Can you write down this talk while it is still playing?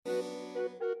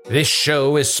This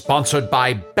show is sponsored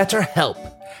by BetterHelp.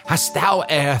 Hast thou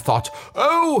e'er thought,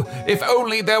 oh, if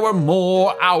only there were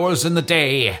more hours in the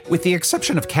day? With the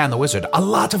exception of Can the Wizard, a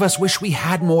lot of us wish we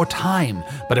had more time.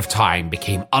 But if time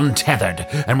became untethered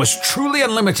and was truly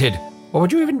unlimited, what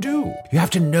would you even do? You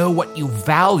have to know what you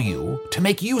value to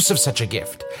make use of such a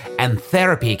gift. And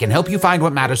therapy can help you find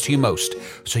what matters to you most,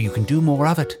 so you can do more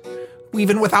of it,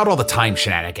 even without all the time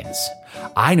shenanigans.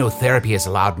 I know therapy has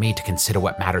allowed me to consider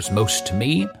what matters most to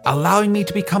me, allowing me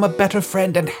to become a better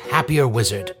friend and happier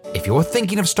wizard. If you're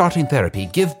thinking of starting therapy,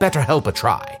 give BetterHelp a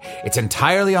try. It's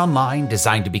entirely online,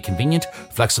 designed to be convenient,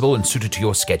 flexible, and suited to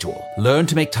your schedule. Learn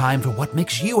to make time for what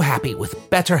makes you happy with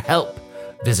BetterHelp.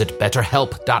 Visit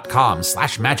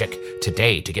betterhelp.com/magic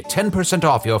today to get 10%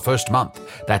 off your first month.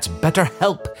 That's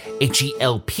BetterHelp,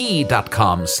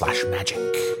 HELP.com/magic.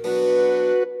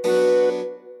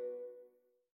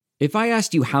 If I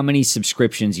asked you how many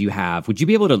subscriptions you have, would you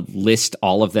be able to list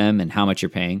all of them and how much you're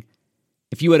paying?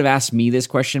 If you would have asked me this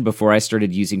question before I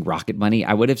started using Rocket Money,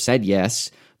 I would have said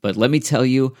yes, but let me tell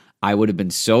you, I would have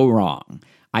been so wrong.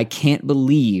 I can't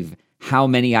believe how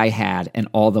many I had and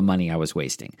all the money I was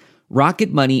wasting.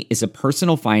 Rocket Money is a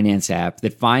personal finance app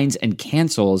that finds and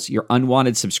cancels your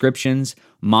unwanted subscriptions,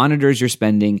 monitors your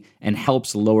spending, and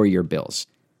helps lower your bills.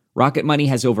 Rocket Money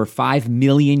has over 5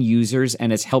 million users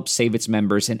and has helped save its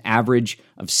members an average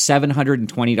of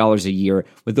 $720 a year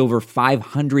with over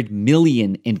 500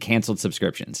 million in canceled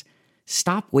subscriptions.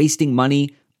 Stop wasting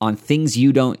money on things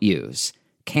you don't use.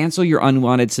 Cancel your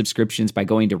unwanted subscriptions by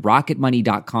going to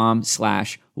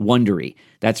rocketmoney.com/Wondery.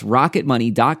 That's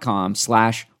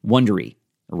rocketmoney.com/Wondery.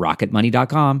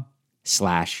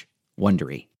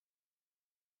 rocketmoney.com/Wondery.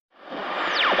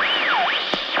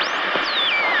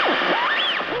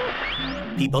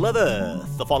 People of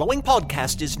Earth, the following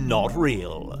podcast is not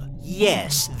real.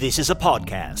 Yes, this is a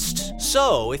podcast.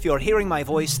 So, if you're hearing my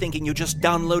voice thinking you just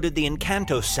downloaded the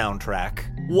Encanto soundtrack,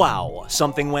 wow,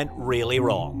 something went really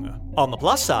wrong. On the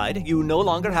plus side, you no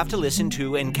longer have to listen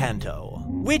to Encanto,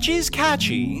 which is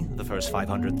catchy the first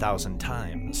 500,000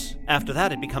 times. After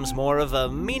that, it becomes more of a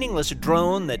meaningless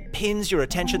drone that pins your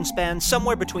attention span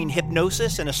somewhere between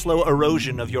hypnosis and a slow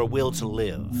erosion of your will to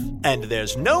live. And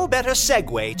there's no better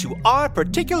segue to our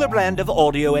particular brand of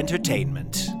audio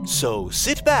entertainment. So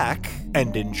sit back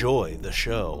and enjoy the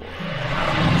show.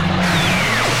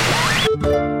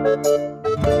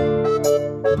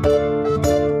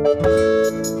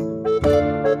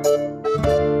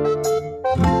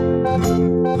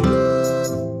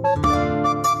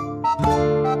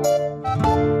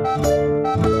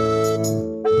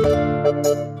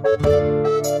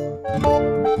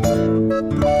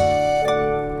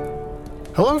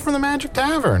 Hello from the Magic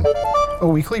Tavern, a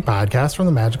weekly podcast from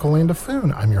the magical land of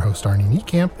Foon. I'm your host, Arnie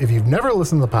Niekamp. If you've never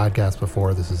listened to the podcast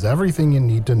before, this is everything you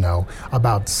need to know.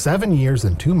 About 7 years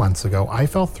and 2 months ago, I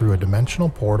fell through a dimensional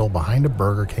portal behind a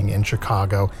Burger King in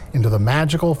Chicago into the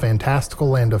magical, fantastical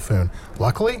land of Foon.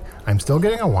 Luckily, I'm still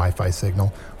getting a Wi-Fi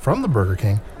signal from the Burger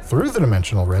King through the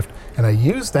dimensional rift, and I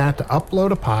used that to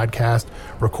upload a podcast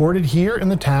recorded here in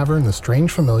the tavern, the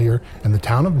Strange Familiar, in the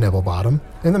town of Nibblebottom,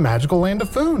 in the magical land of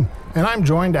Foon. And I'm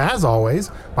joined, as always,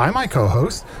 by my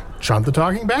co-host, Chunt the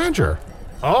Talking Badger.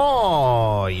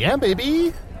 Oh, yeah,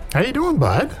 baby. How you doing,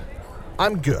 bud?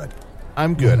 I'm good.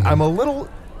 I'm a little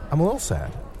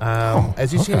sad.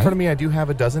 As you see in front of me, I do have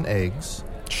a dozen eggs.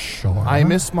 Sure. I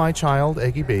miss my child,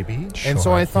 Eggy Baby. Sure, and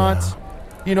so I thought,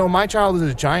 my child is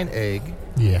a giant egg.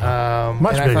 Yeah.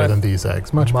 Much bigger than these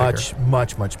eggs. Much bigger.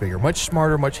 Much bigger. Much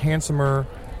smarter, much handsomer,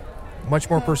 much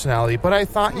more personality. But I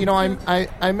thought,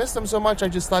 I miss them so much, I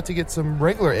just thought to get some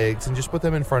regular eggs and just put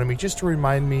them in front of me just to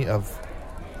remind me of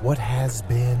what has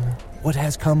been, what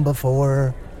has come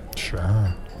before.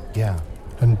 Sure. Yeah.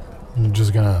 And you're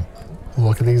just going to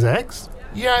look at these eggs?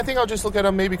 Yeah, I think I'll just look at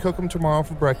them, maybe cook them tomorrow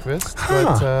for breakfast.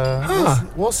 But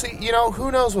we'll see.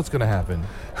 Who knows what's going to happen?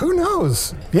 Who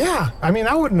knows? Yeah. I mean,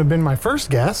 that wouldn't have been my first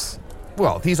guess.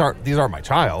 Well, these aren't my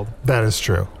child. That is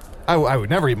true. I would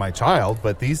never eat my child,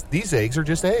 but these eggs are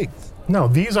just eggs. No,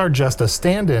 these are just a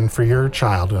stand-in for your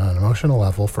child on an emotional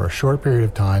level for a short period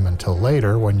of time until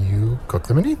later when you cook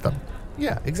them and eat them.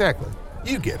 Yeah, exactly.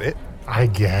 You get it. I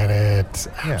get it.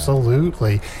 Yeah.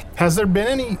 Absolutely. Has there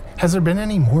been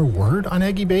any more word on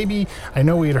Eggy Baby? I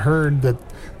know we had heard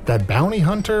that Bounty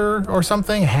Hunter or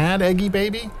something had Eggy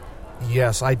Baby.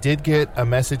 Yes, I did get a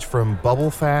message from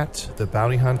Bubble Fat, the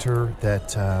bounty hunter,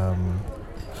 that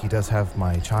he does have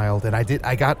my child, and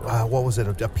I got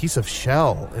a piece of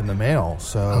shell in the mail.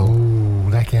 So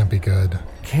that can't be good.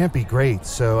 Can't be great.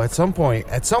 So at some point,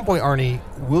 Arnie,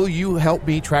 will you help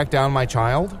me track down my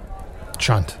child?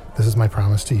 Chunt, this is my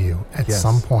promise to you. At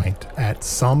some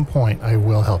point, I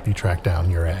will help you track down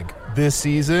your egg. This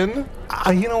season?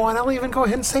 You know what? I'll even go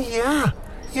ahead and say yeah.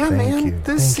 Yeah, Thank man, you.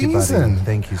 this Thank you, season. buddy.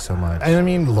 Thank you so much. I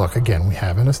mean, look, again, we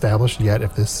haven't established yet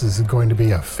if this is going to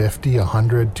be a 50,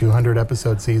 100, 200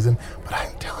 episode season, but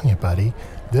I'm telling you, buddy,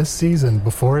 this season,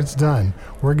 before it's done,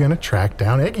 we're going to track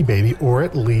down Eggy Baby, or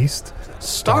at least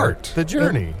start the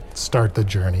journey. Start the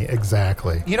journey,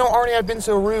 exactly. You know, Arnie, I've been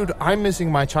so rude. I'm missing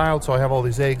my child, so I have all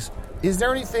these eggs. Is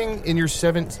there anything in your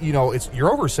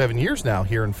you're over 7 years now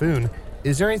here in Foon.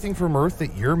 Is there anything from Earth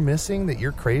that you're missing, that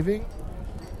you're craving?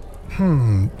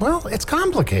 Well, it's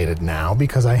complicated now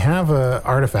because I have an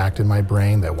artifact in my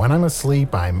brain that when I'm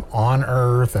asleep, I'm on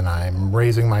Earth and I'm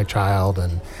raising my child,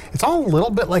 and it's all a little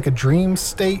bit like a dream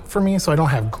state for me, so I don't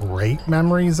have great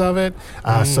memories of it.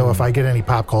 So if I get any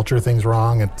pop culture things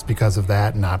wrong, it's because of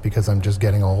that, not because I'm just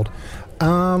getting old. So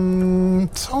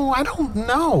I don't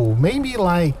know. Maybe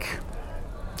like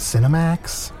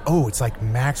Cinemax? Oh, it's like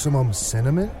maximum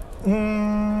cinnamon?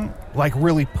 Like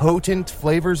really potent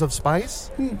flavors of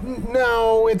spice?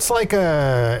 No, it's like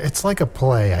a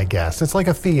play, I guess. It's like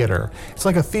a theater. It's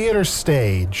like a theater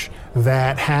stage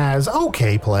that has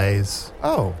okay plays.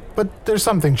 Oh. But there's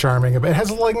something charming about it. It has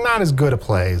like not as good a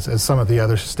plays as some of the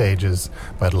other stages,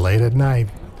 but late at night,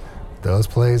 those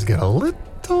plays get a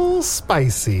little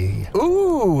spicy.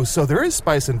 Ooh, so there is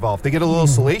spice involved. They get a little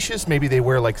salacious. Maybe they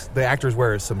wear, like, the actors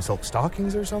wear some silk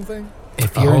stockings or something?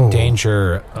 If you're in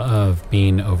danger of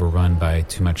being overrun by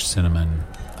too much cinnamon,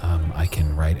 I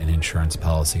can write an insurance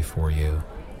policy for you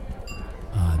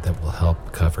that will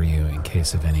help cover you in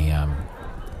case of any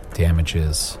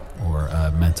damages or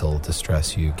mental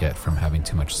distress you get from having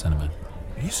too much cinnamon.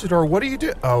 Usador, what do you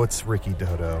do? Oh, it's Ricky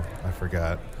Dodo. I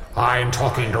forgot. I'm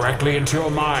talking directly into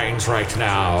your minds right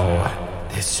now.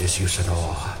 This is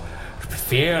Usador.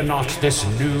 Fear not this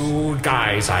new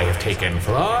guise I have taken,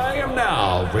 for I am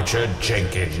now Richard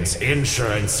Jenkins,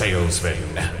 insurance salesman.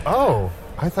 Oh,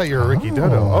 I thought you were Ricky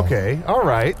Dodo. Okay, all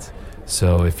right.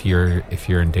 So if you're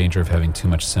in danger of having too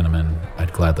much cinnamon,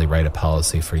 I'd gladly write a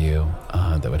policy for you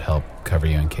that would help cover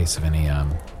you in case of any.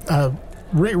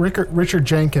 Richard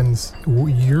Jenkins,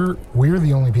 we're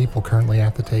the only people currently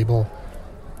at the table.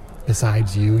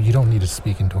 Besides you, you don't need to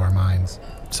speak into our minds.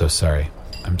 So sorry.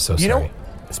 I'm so sorry. You know,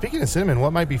 speaking of cinnamon,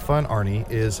 what might be fun, Arnie,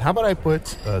 is how about I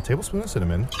put a tablespoon of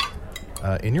cinnamon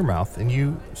in your mouth and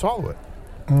you swallow it?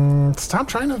 Stop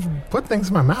trying to put things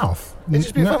in my mouth. It'd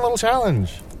just be a fun little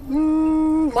challenge.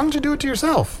 Why don't you do it to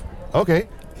yourself? Okay.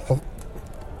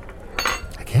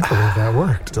 I can't believe that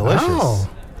worked. Delicious. Oh,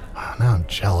 now I'm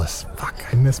jealous.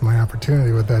 Fuck, I missed my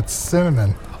opportunity with that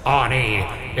cinnamon. Arnie,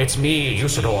 it's me,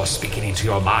 Usador, speaking into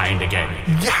your mind again.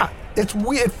 Yeah, it's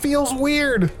weird. It feels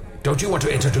weird. Don't you want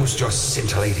to introduce your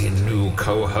scintillating new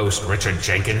co-host, Richard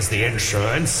Jenkins, the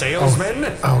insurance salesman?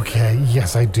 Okay,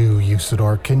 yes, I do,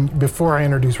 Usador. Before I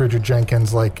introduce Richard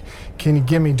Jenkins, can you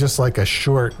give me just like a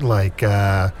short,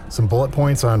 some bullet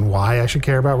points on why I should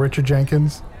care about Richard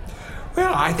Jenkins?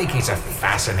 Well, I think he's a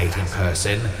fascinating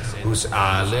person who's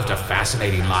lived a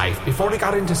fascinating life. Before he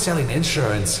got into selling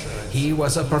insurance, he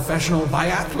was a professional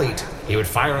biathlete. He would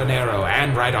fire an arrow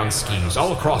and ride on skis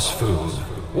all across Foon.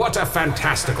 What a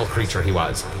fantastical creature he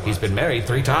was. He's been married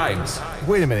 3 times.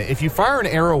 Wait a minute. If you fire an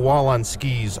arrow while on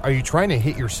skis, are you trying to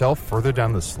hit yourself further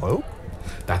down the slope?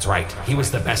 That's right. He was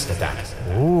the best at that.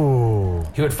 Ooh.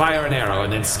 He would fire an arrow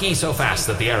and then ski so fast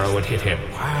that the arrow would hit him.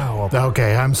 Wow.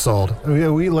 Okay, I'm sold.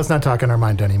 Let's not talk in our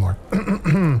mind anymore.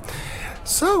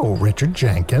 So, Richard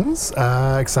Jenkins,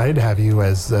 excited to have you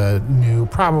as a new,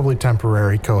 probably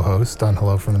temporary co-host on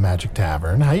Hello from the Magic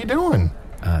Tavern. How you doing?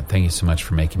 Thank you so much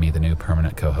for making me the new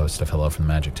permanent co-host of Hello from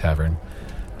the Magic Tavern.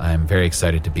 I'm very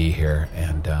excited to be here,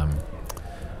 and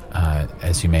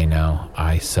as you may know,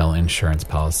 I sell insurance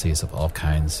policies of all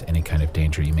kinds, any kind of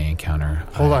danger you may encounter.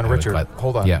 Hold on, Richard.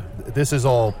 Hold on. Yeah. This is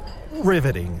all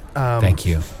riveting. Thank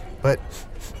you. But,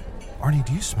 Arnie,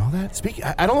 do you smell that?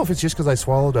 I don't know if it's just because I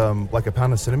swallowed like a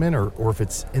pound of cinnamon or if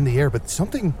it's in the air, but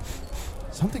something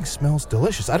smells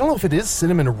delicious. I don't know if it is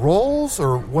cinnamon rolls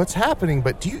or what's happening,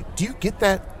 but do you get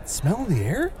that smell in the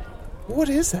air? What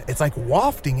is that? It's like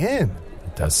wafting in.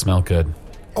 It does smell good.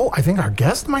 Oh, I think our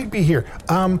guest might be here.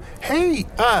 Hey,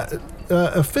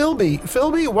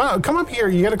 Philby, wow, come up here.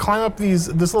 You got to climb up this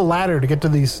little ladder to get to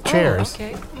these chairs.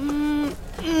 Oh,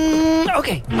 okay.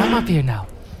 Okay, I'm up here now.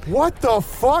 What the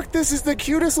fuck? This is the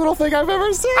cutest little thing I've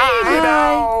ever seen.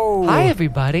 Hi,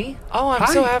 everybody. Oh, I'm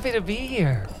so Hi. happy to be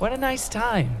here. What a nice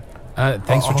time.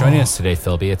 Thanks for joining us today,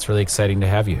 Philby. It's really exciting to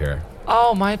have you here.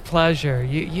 Oh, my pleasure.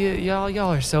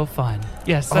 Y'all are so fun.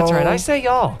 Yes, that's right. I say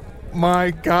y'all.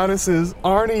 my goddesses.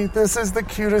 Arnie, this is the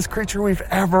cutest creature we've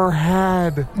ever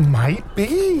had. Might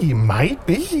be.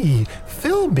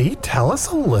 Philby, tell us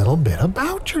a little bit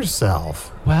about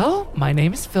yourself. Well, my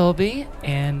name is Philby,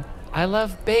 and I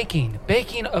love baking.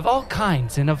 Baking of all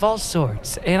kinds and of all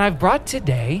sorts. And I've brought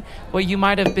today what you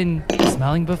might have been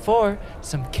smelling before,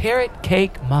 some carrot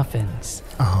cake muffins.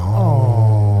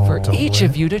 Oh. For each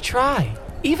of you to try.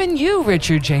 Even you,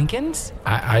 Richard Jenkins.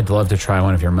 I'd love to try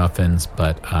one of your muffins,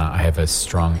 but I have a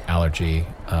strong allergy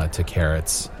to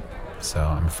carrots, so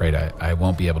I'm afraid I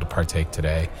won't be able to partake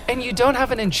today. And you don't have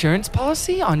an insurance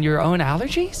policy on your own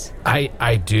allergies?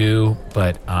 I do,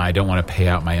 but I don't want to pay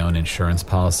out my own insurance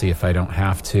policy if I don't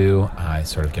have to. I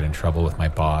sort of get in trouble with my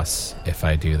boss if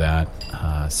I do that,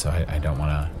 so I don't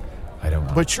want to.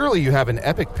 But surely you have an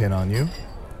Epic pin on you.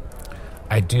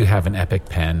 I do have an epic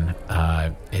pen.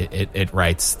 It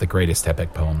writes the greatest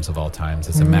epic poems of all times.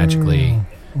 It's a magic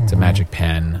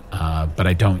pen, but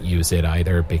I don't use it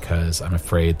either because I'm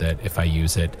afraid that if I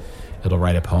use it, it'll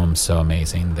write a poem so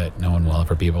amazing that no one will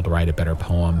ever be able to write a better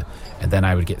poem, and then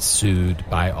I would get sued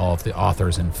by all of the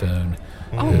authors in Foon,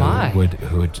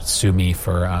 who would sue me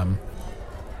for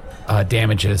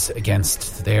damages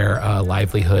against their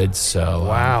livelihoods. So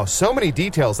wow, so many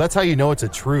details. That's how you know it's a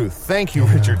truth. Thank you,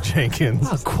 Richard Jenkins.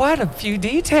 Wow, quite a few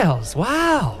details.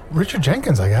 Wow. Richard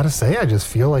Jenkins, I gotta say, I just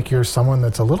feel like you're someone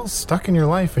that's a little stuck in your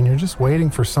life and you're just waiting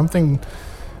for something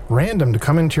random to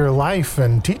come into your life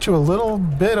and teach you a little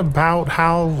bit about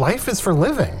how life is for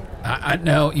living.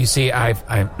 No, you see, I've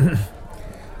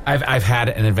had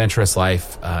an adventurous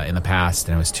life in the past,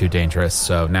 and it was too dangerous.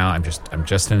 So now I'm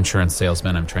just an insurance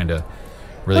salesman. I'm trying to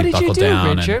really buckle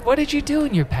down. Richard? What did you do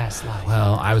in your past life?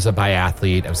 Well, I was a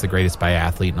biathlete. I was the greatest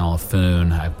biathlete in all of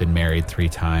Foon. I've been married 3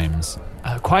 times.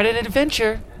 Quite an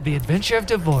adventure. The adventure of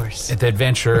divorce. The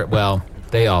adventure. Well,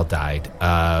 they all died.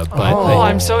 But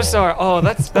I'm so sorry. Oh,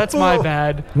 that's my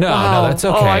bad. No, that's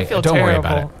okay. Oh, I feel Don't terrible. worry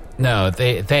about it. No,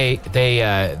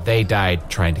 they died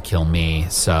trying to kill me.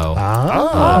 So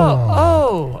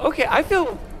Okay. I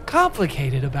feel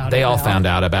complicated about it. they all now. found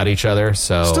out about each other.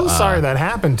 So Still sorry that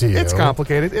happened to you. It's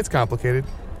complicated.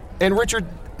 And Richard,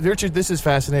 this is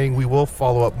fascinating. We will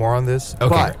follow up more on this. Okay.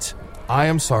 But I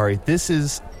am sorry. This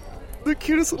is the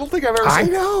cutest little thing I've ever I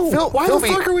seen. know. Why Philby, the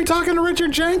fuck are we talking to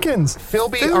Richard Jenkins?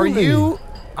 Philby, are you...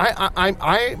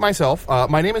 I myself,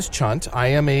 my name is Chunt. I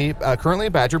am currently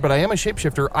a badger, but I am a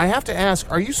shapeshifter. I have to ask,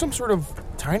 are you some sort of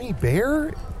tiny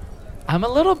bear? I'm a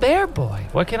little bear boy.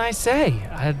 What can I say?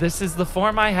 This is the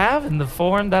form I have and the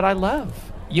form that I love.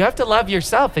 You have to love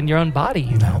yourself and your own body,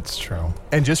 you know. That's true.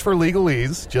 And just for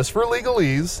legalese,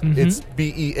 it's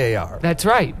BEAR. That's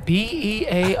right,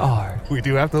 BEAR. We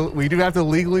do have to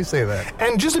legally say that.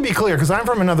 And just to be clear, because I'm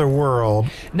from another world,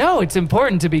 No, it's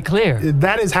important to be clear.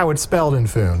 that is how it's spelled in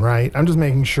Foon, right? I'm just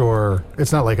making sure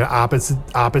it's not like an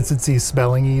opposite-y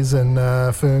spelling-ease in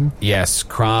Foon. yes,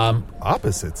 Crom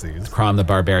Opposite seeds. the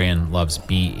barbarian loves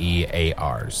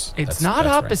BEARs. It's That's not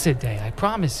right. opposite day, I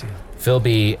promise you.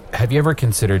 Philby, have you ever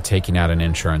considered taking out an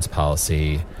insurance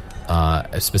policy,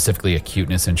 specifically a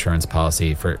cuteness insurance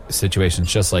policy, for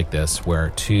situations just like this,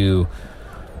 where two,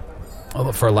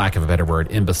 for lack of a better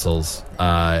word, imbeciles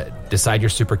decide you're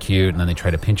super cute, and then they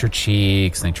try to pinch your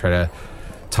cheeks, and they try to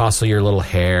tousle your little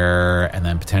hair, and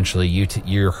then potentially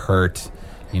you're hurt,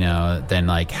 then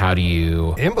like how do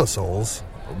you... Imbeciles?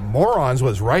 Morons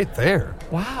was right there.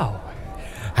 Wow.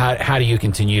 How do you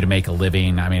continue to make a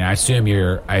living? I mean, I assume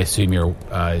you're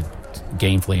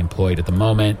gainfully employed at the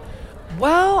moment.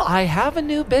 Well, I have a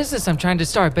new business I'm trying to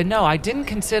start, but no, I didn't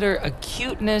consider a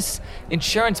cuteness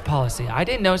insurance policy. I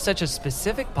didn't know such a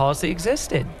specific policy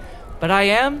existed, but I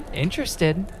am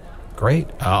interested. Great.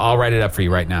 I'll write it up for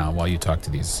you right now while you talk to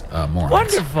these morons.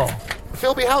 Wonderful.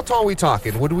 Philby, how tall are we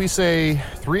talking? Would we say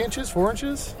 3 inches, 4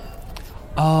 inches?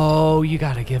 Oh, you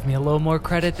gotta give me a little more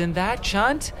credit than that,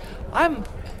 Chunt. I'm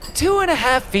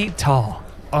 2.5 feet tall.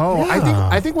 Oh, Yeah.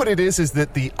 I think what it is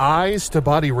that the eyes to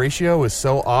body ratio is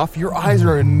so off. Your eyes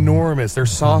are enormous. They're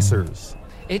saucers.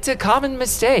 It's a common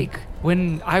mistake.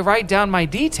 When I write down my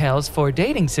details for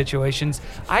dating situations,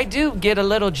 I do get a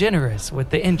little generous with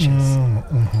the inches.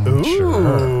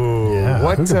 Ooh. Yeah,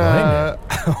 who could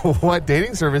blame What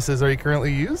dating services are you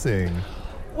currently using?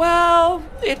 Well,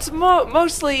 it's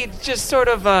mostly just sort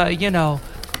of,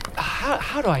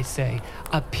 how do I say?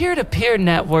 A peer-to-peer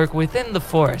network within the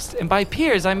forest. And by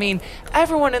peers, I mean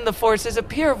everyone in the forest is a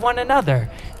peer of one another.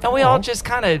 And we all just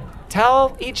kind of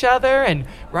tell each other and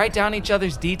write down each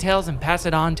other's details and pass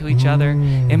it on to each other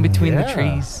in between the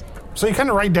trees. So you kind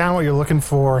of write down what you're looking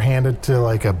for, hand it to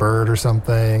like a bird or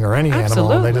something, or any animal, and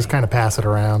Absolutely. they just kind of pass it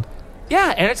around.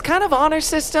 Yeah, and it's kind of honor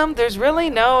system. There's really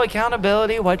no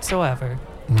accountability whatsoever.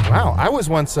 Wow, I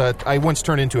once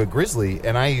turned into a grizzly,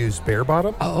 and I used Bear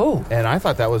Bottom. Oh. And I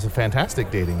thought that was a fantastic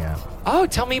dating app. Oh,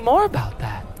 tell me more about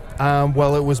that.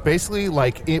 Well, it was basically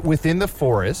like within the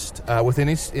forest, within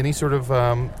any sort of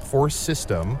forest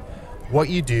system. What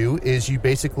you do is you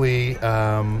basically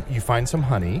you find some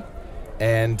honey,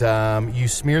 and you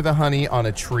smear the honey on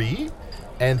a tree,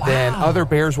 and then other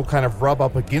bears will kind of rub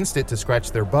up against it to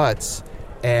scratch their butts.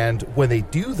 And when they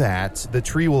do that, the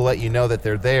tree will let you know that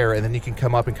they're there, and then you can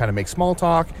come up and kind of make small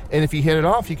talk. And if you hit it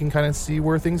off, you can kind of see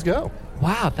where things go.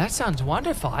 Wow, that sounds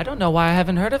wonderful. I don't know why I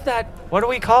haven't heard of that. What do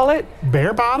we call it?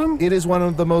 Bear Bottom? It is one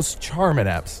of the most charming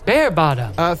apps. Bear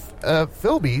Bottom.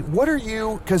 Philby, what are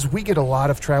you, because we get a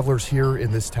lot of travelers here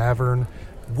in this tavern,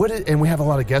 and we have a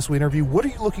lot of guests we interview. What are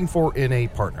you looking for in a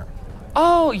partner?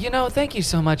 Oh, thank you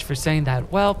so much for saying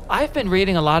that. Well, I've been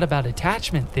reading a lot about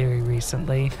attachment theory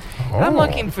recently. And I'm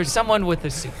looking for someone with a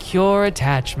secure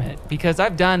attachment because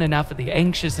I've done enough of the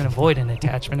anxious and avoidant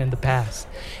attachment in the past.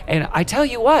 And I tell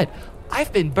you what,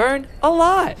 I've been burned a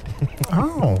lot.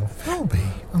 Oh, Philby,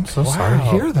 I'm so sorry to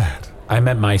hear that. I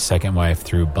met my second wife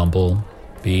through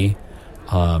Bumblebee.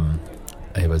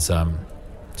 It was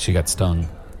she got stung.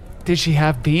 Did she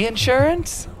have bee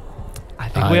insurance? I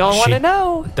think we all want to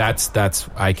know. That's.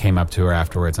 I came up to her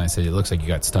afterwards and I said, "It looks like you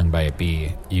got stung by a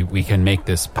bee. We can make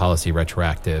this policy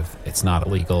retroactive. It's not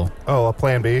illegal. Oh, a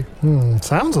plan B?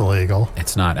 Sounds illegal.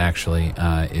 It's not actually.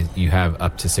 You have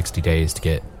up to 60 days to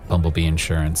get Bumblebee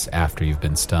insurance after you've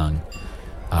been stung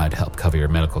to help cover your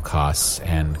medical costs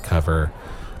and cover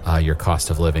your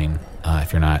cost of living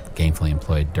if you're not gainfully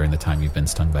employed during the time you've been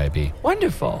stung by a bee."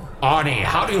 Wonderful. Arnie,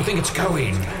 how do you think it's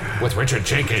going with Richard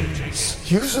Jenkins?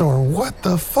 Usador, what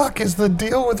the fuck is the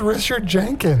deal with Richard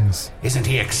Jenkins? Isn't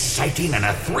he exciting and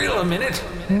a thrill a minute?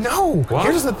 No, What?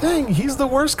 Here's the thing. He's the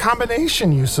worst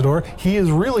combination, Usador. He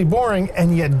is really boring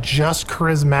and yet just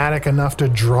charismatic enough to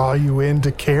draw you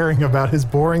into caring about his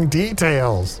boring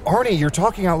details. Arnie, you're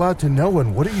talking out loud to no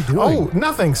one. What are you doing? Oh,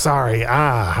 nothing, sorry.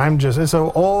 It's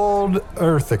an old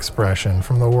Earth expression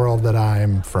from the world that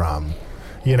I'm from.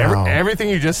 Everything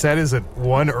you just said is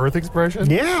one Earth expression?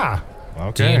 Yeah.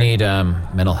 Okay. Do you need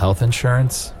mental health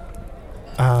insurance?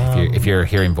 If you're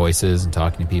hearing voices and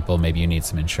talking to people, maybe you need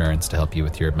some insurance to help you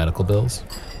with your medical bills.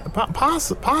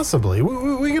 Possibly.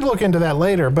 We could look into that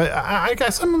later, but I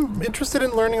guess I'm interested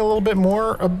in learning a little bit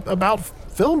more about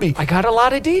Philby. I got a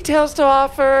lot of details to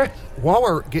offer. While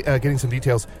we're getting some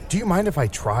details, do you mind if I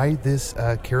try this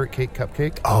carrot cake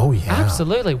cupcake? Oh, yeah.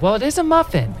 Absolutely. Well, it is a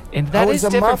muffin, and that is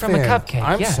different from a cupcake.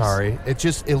 I'm yes. sorry.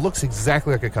 It looks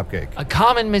exactly like a cupcake. A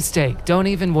common mistake. Don't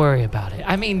even worry about it.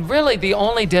 I mean, really, the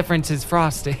only difference is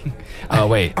frosting. Oh,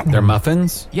 wait. They're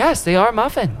muffins? Yes, they are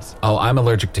muffins. Oh, I'm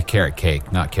allergic to carrot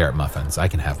cake, not carrot muffins. I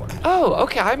can have one. Oh,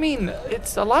 okay. I mean,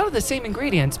 it's a lot of the same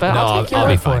ingredients, but No, I'll take your I'll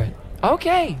be word for fine. it.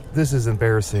 Okay. This is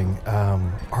embarrassing.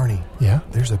 Arnie. Yeah?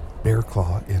 There's a bear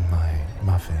claw in my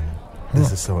muffin.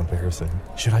 This is so embarrassing.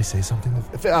 Should I say something?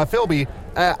 Philby,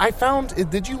 I found...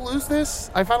 Did you lose this?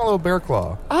 I found a little bear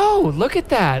claw. Oh, look at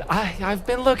that. I've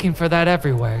been looking for that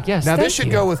everywhere. Yes, Now, thank this should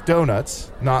you. go with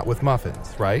donuts, not with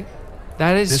muffins, right?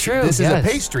 That is true, This yes. is a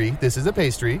pastry. This is a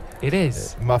pastry. It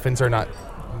is. Muffins are not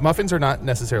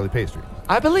necessarily pastry.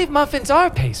 I believe muffins are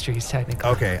pastries, technically.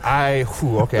 Okay, I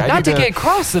Not to get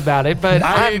cross about it, but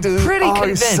I'm pretty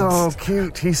convinced. He's so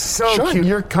cute. He's so Sean, cute.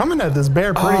 you're coming at this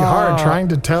bear pretty hard trying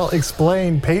to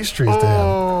explain pastries to him.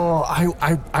 Oh,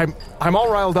 I'm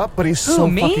all riled up, but he's so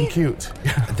me? fucking cute.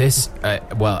 This,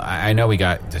 I know we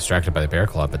got distracted by the bear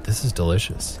claw, but this is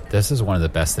delicious. This is one of the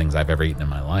best things I've ever eaten in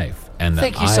my life. And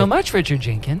Thank you so much, Richard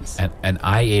Jenkins. And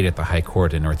I ate at the High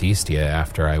Court in Northeastia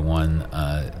after I won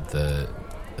the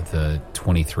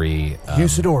 23.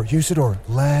 Usador,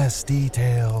 less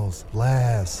details,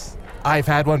 less. I've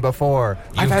had one before.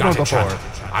 You've got it, Chuck.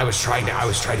 I was trying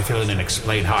to fill in and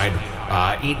explain how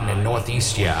I'd eaten in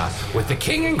Northeastia with the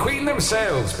king and queen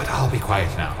themselves, but I'll be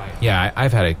quiet now. Yeah,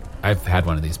 I've had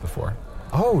one of these before.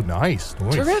 Oh, nice.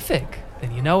 Terrific.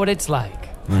 Then you know what it's like.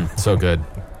 So good.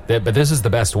 But this is the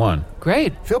best one.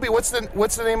 Great. Philby, what's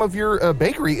the name of your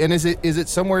bakery? And is it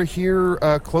somewhere here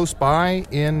close by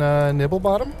in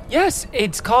Nibblebottom? Yes,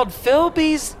 it's called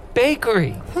Philby's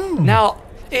Bakery. Now,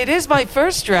 it is my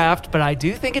first draft, but I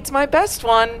do think it's my best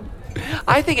one.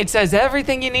 I think it says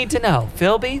everything you need to know.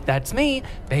 Philby, that's me.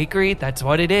 Bakery, that's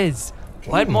what it is.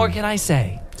 What more can I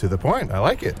say? To the point. I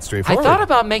like it. I Straightforward. thought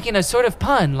about making a sort of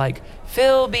pun, like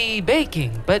Philby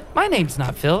Baking, but my name's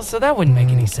not Phil, so that wouldn't make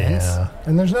any sense. Yeah,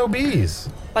 and there's no bees.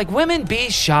 Like women bee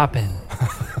shopping.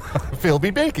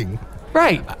 Philby Baking.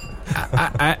 Right.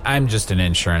 I'm just an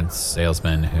insurance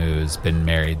salesman who's been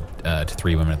married to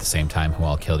 3 women at the same time who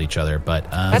all killed each other. But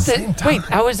wait,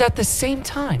 I was at the same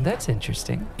time. That's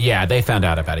interesting. Yeah, they found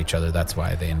out about each other. That's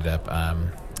why they ended up.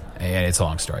 It's a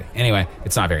long story. Anyway,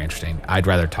 it's not very interesting. I'd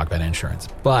rather talk about insurance.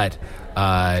 But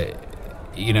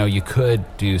you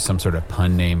could do some sort of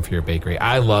pun name for your bakery.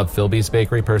 I love Philby's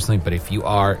Bakery personally, but if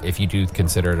you do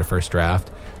consider it a first draft,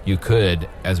 you could,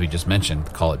 as we just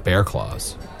mentioned, call it Bear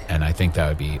Claws, and I think that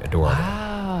would be adorable.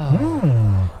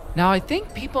 Wow. Now, I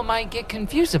think people might get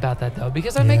confused about that, though,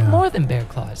 because I make more than Bear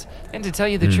Claws. And to tell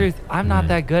you the truth, I'm not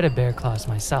that good at Bear Claws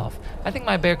myself. I think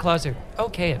my Bear Claws are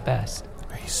okay at best.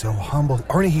 He's so humble.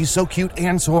 Arnie, he's so cute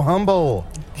and so humble.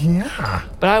 Yeah.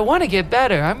 But I want to get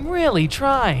better. I'm really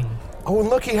trying. Oh, and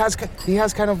look, he has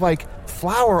kind of like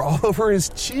flour all over his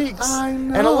cheeks. I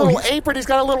know. And a little apron. He's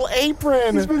got a little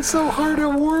apron. He's been so hard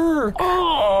at work.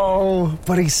 Oh,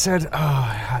 but he said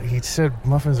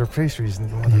muffins or pastries.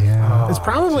 Yeah. It's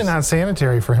probably not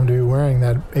sanitary for him to be wearing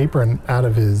that apron out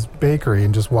of his bakery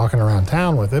and just walking around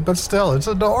town with it, but still, it's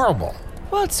adorable.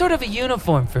 Well, it's sort of a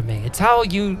uniform for me. It's how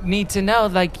you need to know,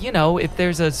 if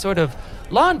there's a sort of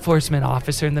law enforcement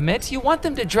officer in the midst, you want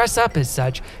them to dress up as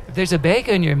such. If there's a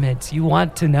baker in your midst, you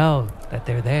want to know that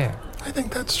they're there. I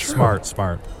think that's true.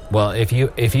 Smart. Well, if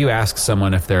you ask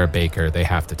someone if they're a baker, they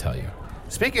have to tell you.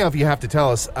 Speaking of, you have to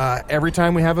tell us, every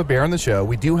time we have a bear on the show,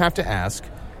 we do have to ask,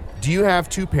 do you have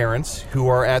two parents who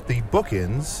are at the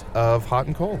bookends of hot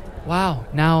and cold? Wow.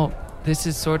 Now, this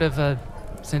is sort of a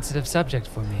sensitive subject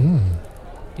for me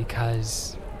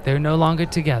because they're no longer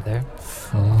together.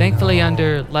 Thankfully,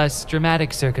 under less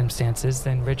dramatic circumstances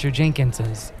than Richard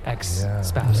Jenkins's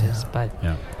ex-spouses. But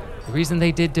the reason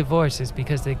they did divorce is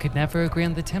because they could never agree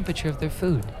on the temperature of their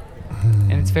food.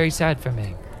 And it's very sad for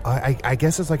me. I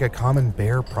guess it's like a common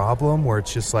bear problem where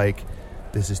it's just like,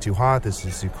 this is too hot, this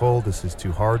is too cold, this is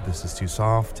too hard, this is too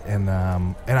soft. And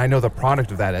I know the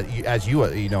product of that, as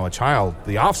a child,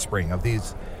 the offspring of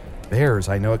these bears,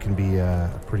 I know it can be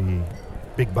a pretty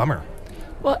big bummer.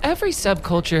 Well, every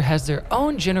subculture has their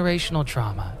own generational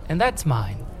trauma, and that's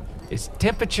mine. It's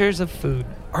temperatures of food.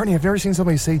 Arnie, I've never seen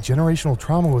somebody say generational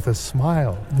trauma with a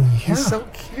smile. Yeah. He's so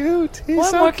cute.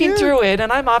 I'm working through it, and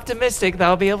I'm optimistic that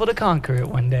I'll be able to conquer it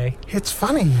one day. It's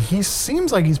funny. He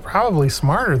seems like he's probably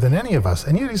smarter than any of us,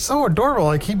 and yet he's so adorable.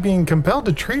 I keep being compelled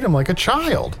to treat him like a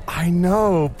child. I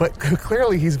know, but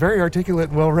clearly he's very articulate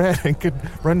and well-read and could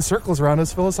run circles around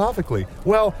us philosophically.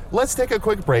 Well, let's take a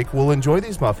quick break. We'll enjoy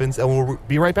these muffins, and we'll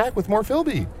be right back with more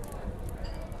Philby.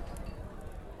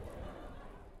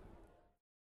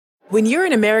 When you're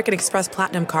an American Express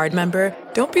Platinum card member,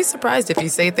 don't be surprised if you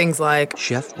say things like,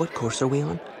 "Chef, what course are we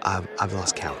on? I've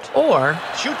lost count." Or,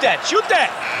 Shoot that!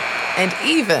 and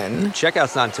even,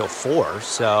 Checkout's not until 4,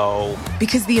 so...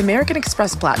 because the American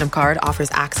Express Platinum Card offers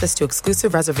access to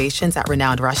exclusive reservations at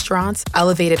renowned restaurants,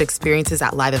 elevated experiences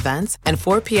at live events, and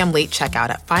 4 p.m. late checkout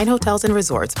at fine hotels and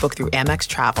resorts booked through Amex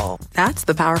Travel. That's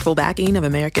the powerful backing of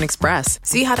American Express.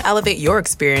 See how to elevate your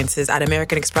experiences at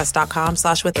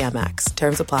americanexpress.com/withAmex.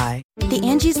 Terms apply. The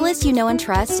Angie's List you know and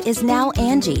trust is now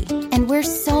Angie, and we're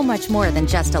so much more than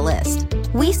just a list.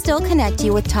 We still connect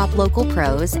you with top local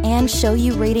pros and show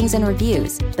you ratings and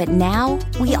reviews, but now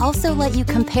we also let you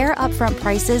compare upfront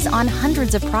prices on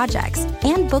hundreds of projects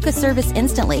and book a service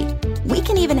instantly. We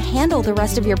can even handle the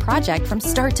rest of your project from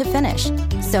start to finish.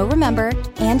 So remember,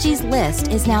 Angie's List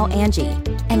is now Angie,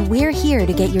 and we're here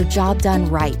to get your job done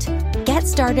right. Get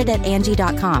started at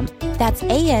Angie.com. That's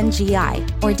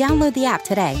ANGI, or download the app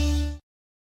today.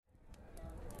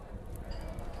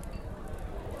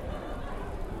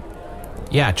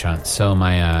 Yeah, Chunt. So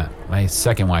my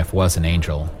second wife was an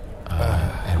angel,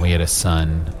 and we had a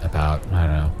son about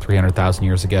 300,000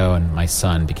 years ago, and my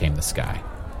son became the sky.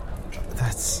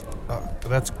 That's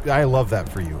I love that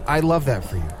for you. I love that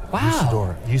for you.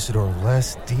 Wow. Usador,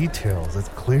 less details. It's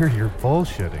clear you're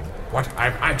bullshitting. What?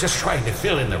 I'm just trying to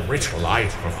fill in the rich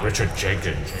life of Richard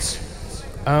Jenkins.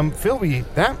 Philby,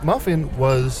 that muffin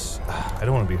was, I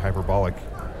don't want to be hyperbolic,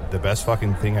 the best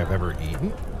fucking thing I've ever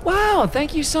eaten. Wow,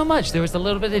 thank you so much. There was a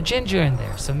little bit of ginger in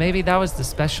there, so maybe that was the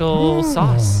special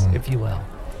sauce, if you will.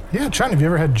 Yeah, Chun, have you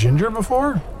ever had ginger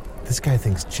before? This guy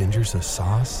thinks ginger's a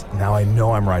sauce. Now I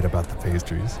know I'm right about the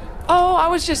pastries. Oh, I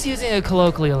was just using a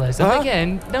colloquialism.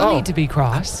 Again, no need to be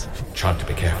cross. Chunt,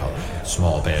 be careful.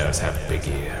 Small bears have big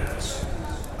ears.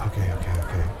 Okay.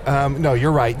 No,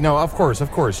 you're right. No, of course,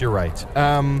 you're right.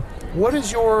 What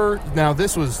is your... Now,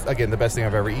 this was, again, the best thing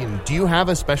I've ever eaten. Do you have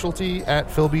a specialty at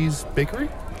Philby's Bakery?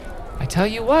 I tell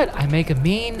you what, I make a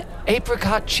mean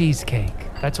apricot cheesecake.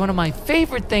 That's one of my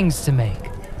favorite things to make.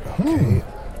 Okay.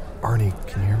 Arnie,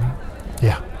 can you hear me?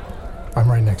 Yeah. I'm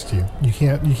right next to you. You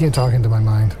can't talk into my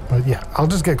mind. But yeah, I'll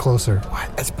just get closer. What?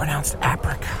 It's pronounced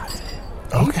apricot.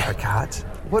 Okay. Apricot?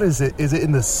 What is it? Is it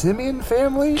in the simian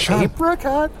family? Shut up.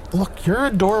 Apricot? Look, you're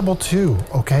adorable too,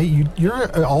 okay? You're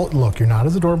not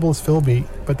as adorable as Philby,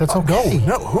 but that's okay.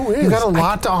 No, who is? You got a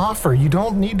lot to offer. You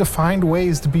don't need to find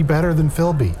ways to be better than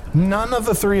Philby. None of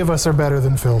the three of us are better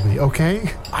than Philby,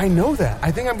 okay? I know that.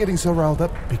 I think I'm getting so riled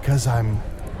up because I'm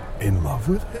in love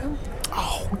with him.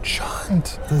 Oh,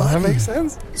 Chunt. Does that make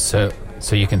sense? So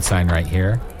you can sign right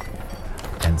here,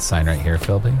 and sign right here,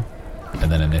 Philby,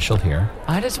 and then initial here.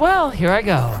 Might as well. Here I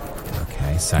go.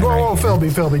 Okay, sign Whoa, right here.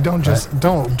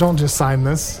 Philby, don't just sign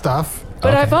this stuff.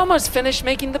 But Okay. I've almost finished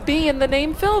making the B in the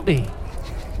name Philby.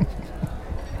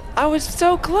 I was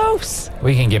so close.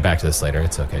 We can get back to this later.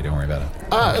 It's okay. Don't worry about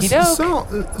it.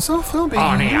 So Philby,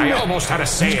 Arnie, I almost had a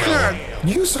sale.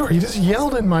 you just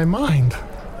yelled in my mind.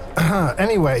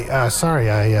 Anyway,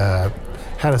 sorry, I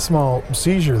had a small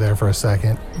seizure there for a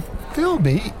second.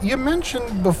 Philby, you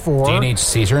mentioned before... Do you need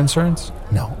seizure insurance?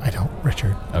 No, I don't,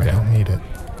 Richard. Okay. I don't need it.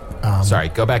 Sorry,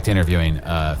 go back to interviewing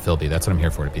Philby. That's what I'm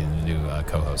here for, to be the new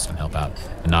co-host and help out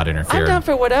and not interfere. I'm down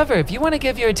for whatever. If you want to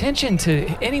give your attention to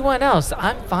anyone else,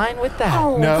 I'm fine with that.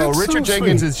 Oh, No, that's Richard so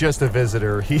Jenkins sweet. is just a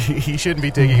visitor. He shouldn't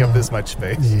be taking up this much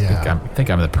space. Yeah. I think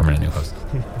I'm the permanent new host.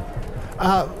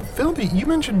 Philby, you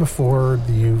mentioned before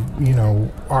that you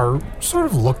are sort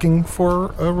of looking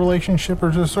for a relationship or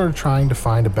just sort of trying to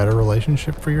find a better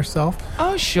relationship for yourself.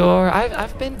 Oh, sure.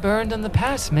 I've been burned in the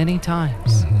past many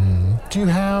times. Do you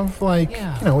have,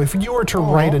 Yeah. if you were to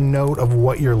write a note of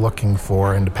what you're looking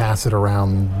for and to pass it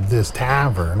around this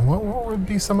tavern, what would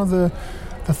be some of the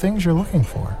things you're looking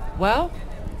for? Well,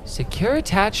 secure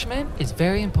attachment is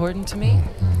very important to me.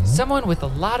 Someone with a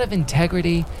lot of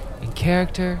integrity and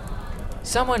character.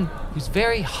 Someone who's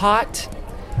very hot.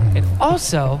 And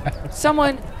also,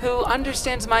 someone who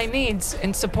understands my needs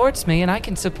and supports me, and I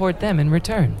can support them in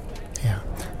return. Yeah.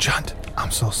 Chunt, I'm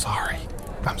so sorry.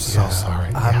 I'm so sorry.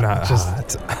 I'm not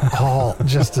just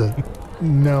hot.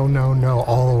 No,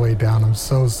 all the way down. I'm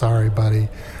so sorry, buddy.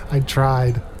 I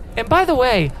tried. And by the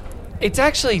way, it's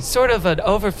actually sort of an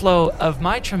overflow of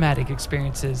my traumatic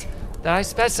experiences that I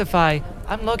specify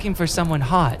I'm looking for someone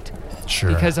hot. Sure.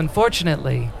 Because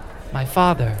unfortunately, my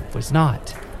father was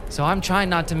not. So I'm trying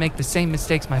not to make the same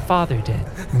mistakes my father did.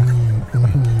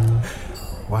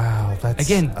 Wow, that's...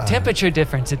 Again, temperature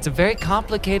difference. It's a very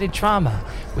complicated trauma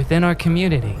within our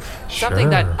community. Something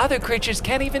that Sure. other creatures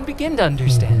can't even begin to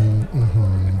understand.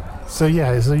 So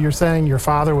you're saying your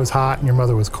father was hot and your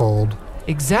mother was cold.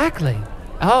 Exactly.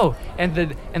 Oh, and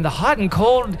the hot and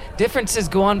cold differences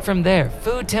go on from there.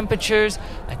 Food temperatures,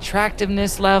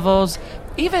 attractiveness levels,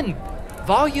 even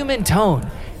volume and tone.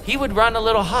 He would run a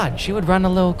little hot, she would run a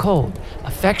little cold.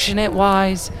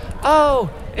 Affectionate-wise,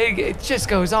 it just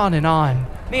goes on and on.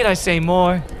 Need I say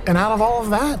more? And out of all of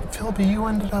that, Philby, you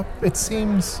ended up, it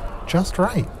seems, just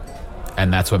right.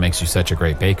 And that's what makes you such a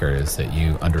great baker, is that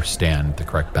you understand the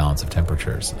correct balance of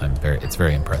temperatures. It's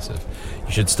very impressive.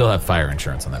 You should still have fire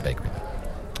insurance on that bakery.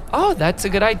 Oh, that's a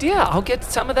good idea. I'll get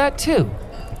some of that too.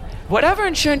 Whatever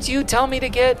insurance you tell me to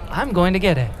get, I'm going to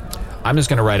get it. I'm just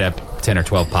going to write up 10 or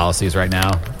 12 policies right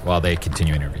now while they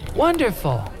continue interviewing.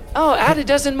 Wonderful. Oh, add a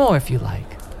dozen more if you like.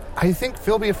 I think,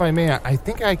 Philby, if I may, I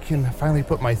think I can finally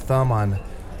put my thumb on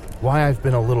why I've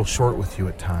been a little short with you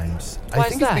at times. I Why's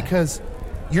think that? it's because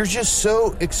you're just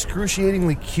so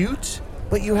excruciatingly cute,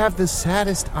 but you have the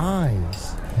saddest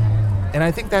eyes. And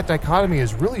I think that dichotomy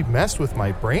has really messed with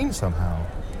my brain somehow.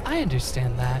 I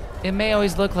understand that. It may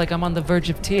always look like I'm on the verge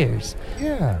of tears.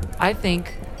 Yeah. I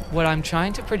think what I'm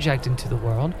trying to project into the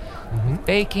world,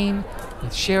 baking,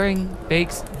 with sharing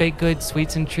baked goods,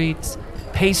 sweets and treats,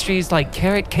 pastries like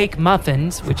carrot cake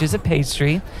muffins, which is a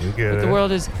pastry. You get But the it.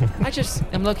 world is, I just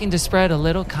am looking to spread a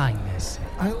little kindness.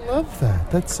 I love that.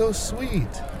 That's so sweet.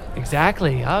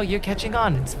 Exactly. Oh, you're catching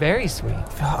on. It's very sweet.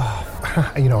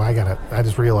 I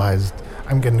just realized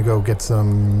I'm going to go get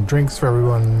some drinks for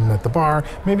everyone at the bar.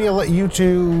 Maybe I'll let you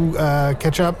two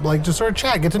catch up, just sort of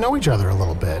chat, get to know each other a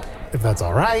little bit, if that's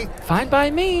all right. Fine by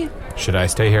me. Should I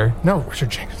stay here? No, Richard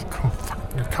Jenkins,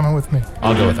 you're coming with me.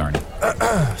 I'll go with Arnie.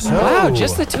 Wow,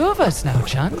 just the two of us now,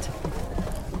 Chunt.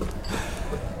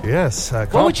 Yes.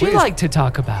 What would you like to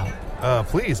talk about?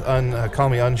 Please, call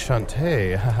me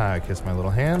Unshante. Haha, kiss my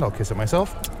little hand. I'll kiss it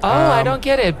myself. Oh, I don't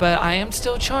get it, but I am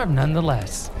still charmed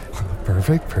nonetheless.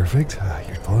 Perfect.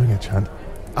 You're blowing it, Chunt.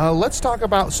 Let's talk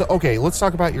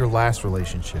about your last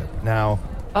relationship. Now,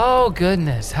 Oh,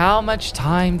 goodness. How much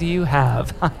time do you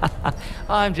have?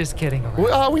 I'm just kidding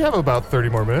around. we have about 30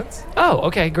 more minutes. Oh,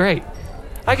 okay, great.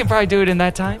 I can probably do it in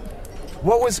that time.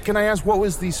 Can I ask, what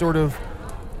was the sort of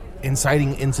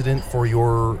inciting incident for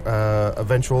your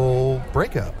eventual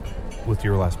breakup with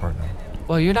your last partner?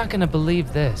 Well, you're not going to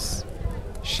believe this.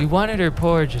 She wanted her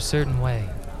porridge a certain way.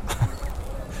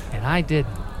 And I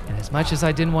didn't. And as much as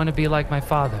I didn't want to be like my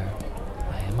father,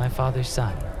 I am my father's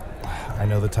son. I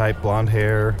know the type, blonde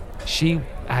hair. She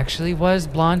actually was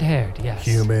blonde-haired, yes.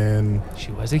 Human.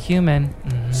 She was a human.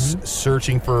 Mm-hmm.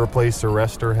 Searching for a place to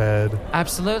rest her head.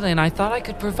 Absolutely, and I thought I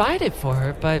could provide it for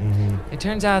her, but it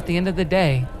turns out at the end of the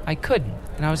day, I couldn't.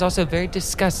 And I was also very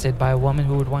disgusted by a woman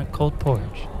who would want cold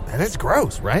porridge. And it's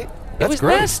gross, right? It was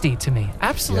nasty to me.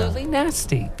 Absolutely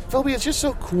nasty. Philby, it's just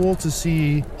so cool to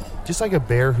see just like a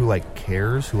bear who like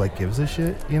cares, who like gives a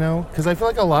shit, you know? Because I feel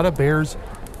like a lot of bears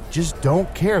just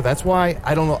don't care. That's why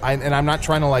I don't know. And I'm not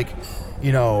trying to like,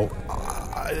 you know,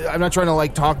 I'm not trying to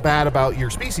like talk bad about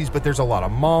your species, but there's a lot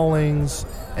of maulings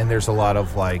and there's a lot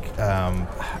of like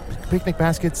picnic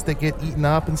baskets that get eaten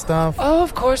up and stuff. Oh,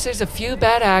 of course, there's a few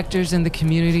bad actors in the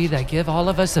community that give all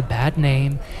of us a bad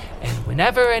name. And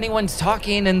whenever anyone's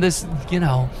talking in this, you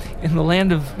know, in the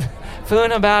land of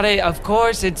Foon about it, of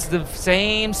course, it's the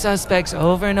same suspects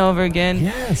over and over again.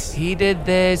 Yes. He did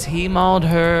this, he mauled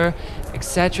her,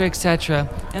 etc., etc.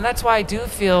 And that's why I do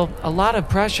feel a lot of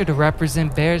pressure to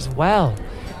represent bears well.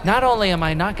 Not only am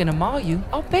I not going to maul you,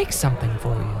 I'll bake something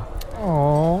for you.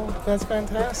 Oh, that's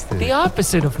fantastic. The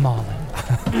opposite of mauling.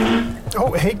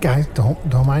 Oh, hey guys,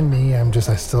 don't mind me.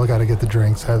 I still got to get the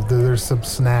drinks. There's some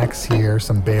snacks here,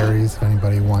 some berries if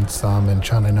anybody wants some. And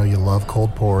Chun, I know you love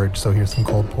cold porridge, so here's some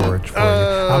cold porridge for you.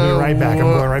 I'll be right back. I'm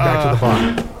going right back to the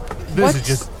bar. This is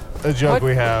just a joke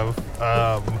we have.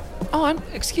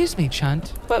 Excuse me,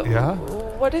 Chunt. But yeah?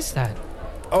 What is that?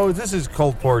 Oh, this is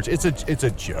cold porridge. It's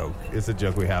a joke. It's a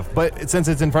joke we have. But since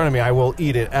it's in front of me, I will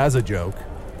eat it as a joke.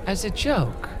 As a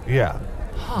joke? Yeah.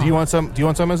 Huh. Do you want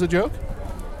some as a joke?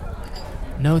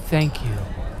 No, thank you.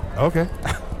 Okay.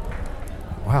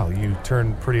 Wow, you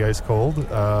turned pretty ice cold.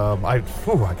 I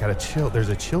got a chill. There's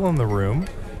a chill in the room.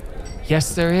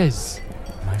 Yes, there is.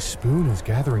 My spoon is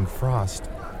gathering frost.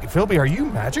 Philby, are you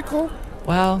magical?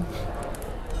 Well,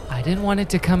 I didn't want it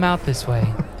to come out this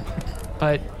way.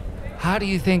 But how do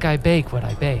you think I bake what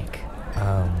I bake?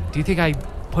 Do you think I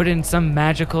put in some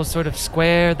magical sort of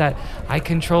square that I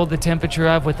controlled the temperature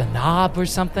of with a knob or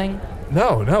something?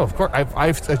 No, of course.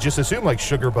 I've just assumed like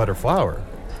sugar, butter, flour.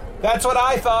 That's what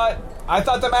I thought. I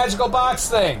thought the magical box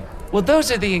thing. Well,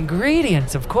 those are the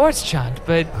ingredients, of course, Chunt,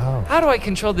 but how do I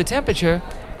control the temperature?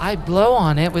 I blow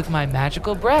on it with my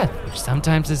magical breath, which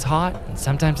sometimes is hot and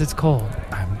sometimes it's cold.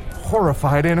 I'm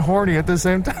horrified and horny at the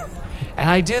same time. And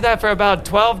I do that for about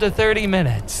 12 to 30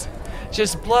 minutes.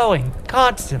 Just blowing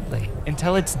constantly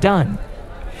until it's done.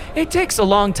 It takes a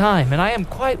long time, and I am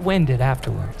quite winded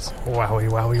afterwards.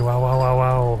 Wowie,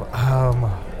 wow.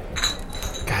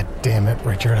 God damn it,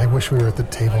 Richard. I wish we were at the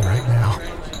table right now.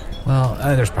 Well,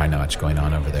 there's probably not much going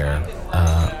on over there.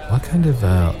 What kind of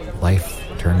life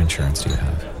term insurance do you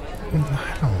have?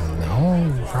 I don't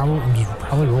know.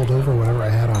 Probably rolled over whatever I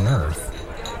had on Earth.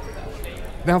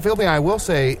 Now, Philby, I will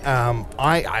say,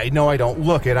 I know I don't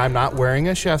look it. I'm not wearing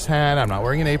a chef's hat. I'm not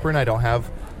wearing an apron. I don't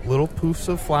have little poofs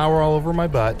of flour all over my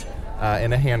butt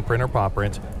and a handprint or paw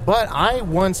print. But I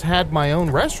once had my own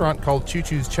restaurant called Choo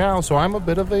Choo's Chow, so I'm a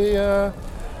bit of a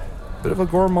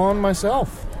gourmand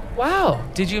myself. Wow.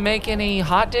 Did you make any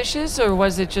hot dishes, or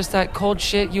was it just that cold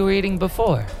shit you were eating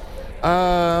before?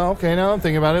 Okay, now I'm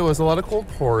thinking about it. It was a lot of cold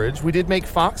porridge. We did make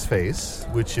fox face,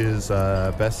 which is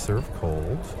best served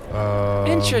cold.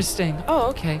 Interesting. Oh,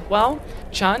 okay. Well,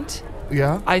 Chunt,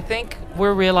 yeah? I think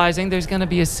we're realizing there's going to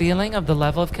be a ceiling of the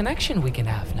level of connection we can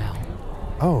have now.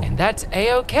 Oh. And that's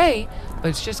A-okay, but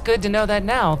it's just good to know that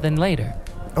now than later.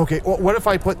 Okay, well, what if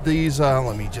I put these,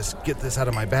 let me just get this out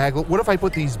of my bag. What if I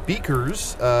put these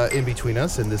beakers in between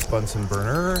us and this Bunsen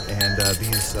burner and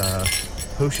these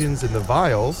potions in the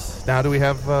vials? Now do we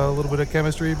have a little bit of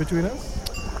chemistry between us?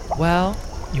 Well,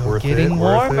 you're Worth getting it,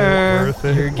 warmer. worth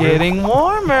it. You're getting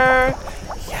warmer.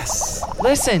 Yes.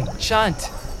 Listen,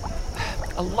 Chunt,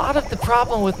 a lot of the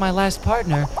problem with my last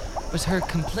partner was her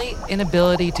complete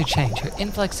inability to change, her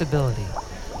inflexibility.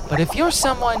 But if you're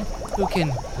someone who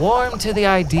can warm to the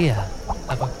idea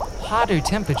of a hotter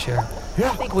temperature, I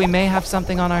think we may have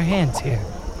something on our hands here.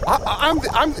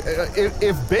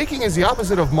 If baking is the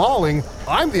opposite of mauling,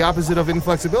 I'm the opposite of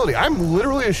inflexibility. I'm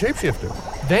literally a shapeshifter.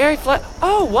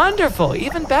 Oh, wonderful.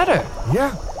 Even better.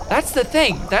 Yeah. That's the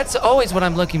thing. That's always what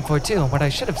I'm looking for, too, and what I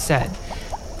should have said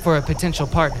for a potential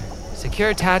partner. Secure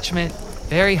attachment,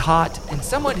 very hot, and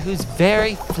someone who's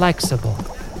very flexible.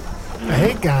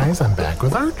 Hey guys, I'm back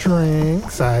with our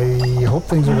drinks. I hope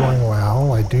things are going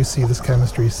well. I do see this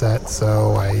chemistry set,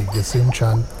 so I assume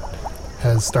Chun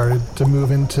has started to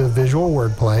move into visual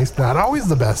wordplay. It's not always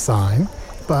the best sign,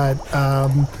 but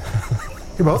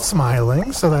you're both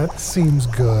smiling, so that seems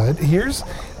good. Here's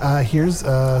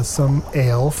some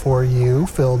ale for you,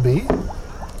 Philby.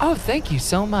 Oh, thank you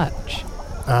so much.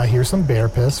 Here's some bear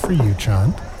piss for you,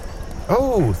 Chunt.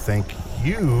 Oh, thank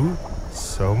you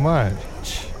so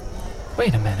much.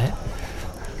 Wait a minute.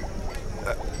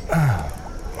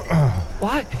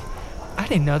 What? I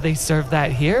didn't know they served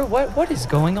that here. What is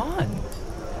going on?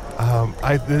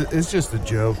 It's just a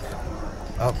joke.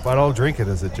 But I'll drink it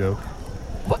as a joke.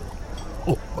 What?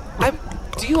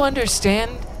 Do you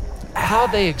understand how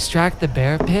they extract the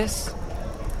bear piss?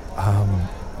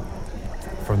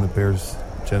 From the bear's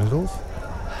genitals?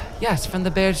 Yes, from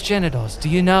the bear's genitals. Do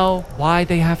you know why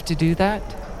they have to do that?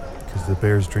 Because the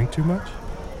bears drink too much?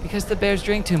 Because the bears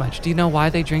drink too much. Do you know why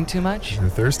they drink too much? They're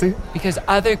thirsty? Because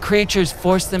other creatures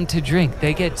force them to drink.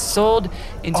 They get sold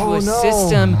into a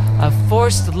system of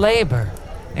forced labor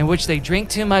in which they drink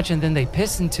too much and then they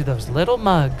piss into those little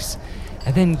mugs.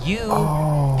 And then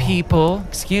you people,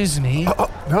 excuse me,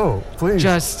 no, please.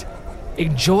 Just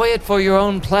enjoy it for your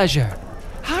own pleasure.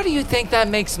 How do you think that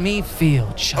makes me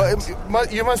feel, Chunt?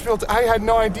 You must be able to... I had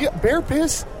no idea. Bear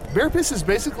piss is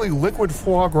basically liquid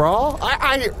foie gras?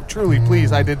 I truly,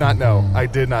 please, I did not know. I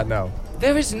did not know.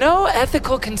 There is no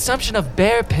ethical consumption of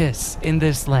bear piss in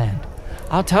this land.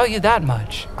 I'll tell you that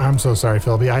much. I'm so sorry,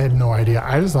 Philby. I had no idea.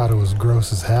 I just thought it was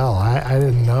gross as hell. I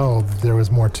didn't know that there was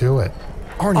more to it.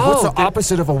 Arnie, what's the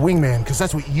opposite of a wingman? Because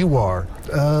that's what you are.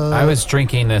 I was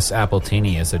drinking this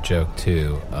appletini as a joke,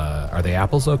 too. Are the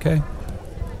apples okay?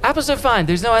 Apples are fine.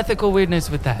 There's no ethical weirdness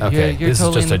with that. Okay, you're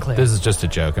totally in the clear. This is just a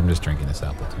joke. I'm just drinking this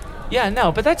appletini. Yeah,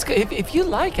 no, but that's good. If you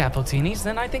like appletinis,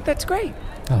 then I think that's great.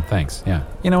 Oh, thanks. Yeah.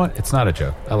 You know what? It's not a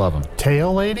joke. I love them.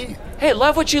 Tail lady? Hey,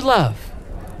 love what you love.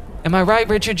 Am I right,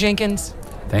 Richard Jenkins?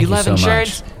 Thank you love so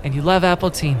insurance much. And you love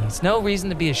appletinis. No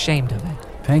reason to be ashamed of it.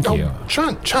 Thank you.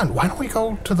 Chunt, why don't we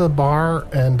go to the bar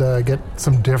and get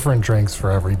some different drinks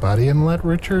for everybody and let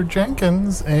Richard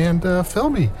Jenkins and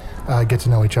Philby get to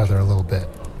know each other a little bit?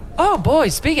 Oh, boy,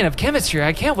 speaking of chemistry,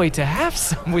 I can't wait to have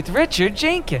some with Richard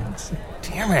Jenkins.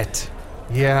 Damn it.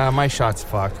 Yeah, my shot's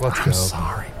fucked. Let's go. I'm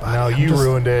sorry, buddy. No, you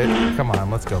ruined it. Come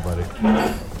on, let's go, buddy.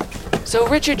 So,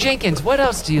 Richard Jenkins, what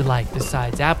else do you like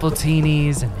besides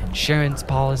appletinis and insurance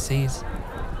policies?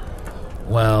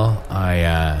 Well,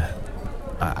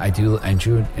 I do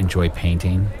enjoy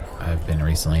painting. I've been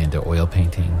recently into oil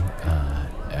painting.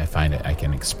 I find I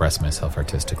can express myself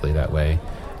artistically that way.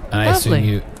 And I assume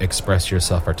you express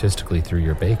yourself artistically through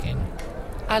your baking.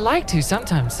 I like to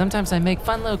sometimes. Sometimes I make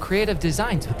fun little creative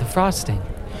designs with the frosting.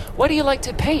 What do you like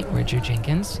to paint, Richard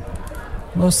Jenkins?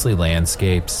 Mostly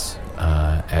landscapes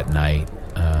at night.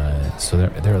 So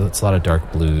it's a lot of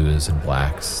dark blues and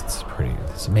blacks. It's pretty.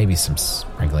 Maybe some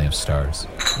sprinkling of stars.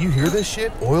 You hear this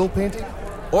shit? Oil painting?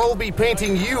 I'll be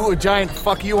painting you a giant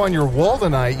fuck you on your wall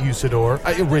tonight,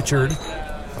 Usador. Richard.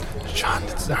 John,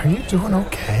 are you doing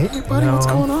okay, buddy? No, what's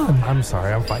going on? I'm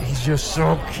sorry, I'm fine. He's just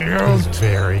so cute. He's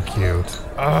very cute.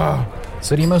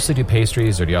 So do you mostly do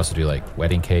pastries, or do you also do like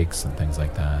wedding cakes and things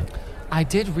like that? I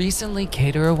did recently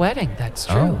cater a wedding, that's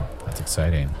true. Oh, that's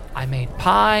exciting. I made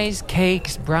pies,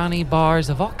 cakes, brownie bars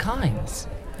of all kinds.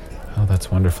 Oh, that's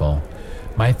wonderful.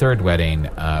 My third wedding,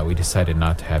 we decided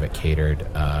not to have it catered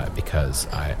because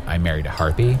I married a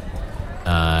harpy.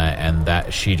 And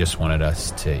that she just wanted us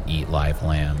to eat live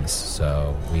lambs,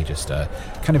 so we just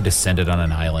kind of descended on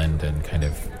an island and kind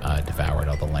of devoured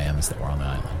all the lambs that were on the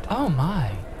island. Oh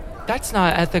my, that's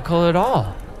not ethical at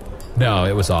all. No,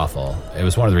 it was awful. It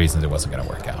was one of the reasons it wasn't going to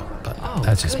work out. But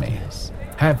that's just goodness. me.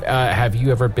 Have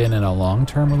you ever been in a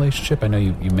long-term relationship? I know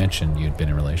you mentioned you'd been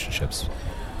in relationships,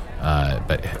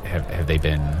 but have they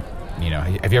been?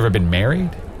 Have you ever been married?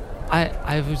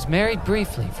 I was married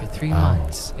briefly for 3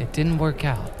 months. It didn't work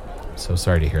out. So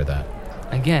sorry to hear that.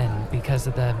 Again, because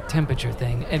of the temperature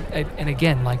thing. And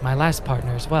again, like my last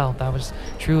partner as well, that was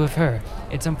true of her.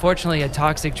 It's unfortunately a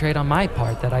toxic trait on my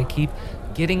part that I keep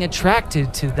getting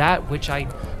attracted to that which I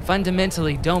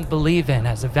fundamentally don't believe in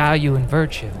as a value and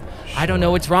virtue. Sure. I don't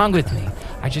know what's wrong with me.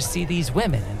 I just see these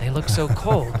women and they look so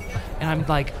cold. And I'm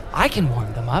like, I can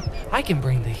warm them up. I can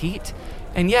bring the heat.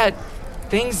 And yet,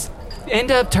 things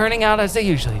end up turning out as they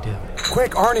usually do.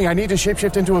 Quick, Arnie, I need to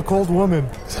shapeshift into a cold woman.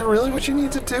 Is that really what you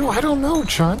need to do? I don't know,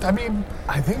 Chunt. I mean,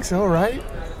 I think so, right?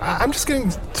 I'm just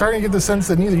starting to get the sense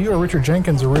that neither you or Richard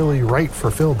Jenkins are really right for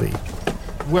Philby.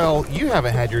 Well, you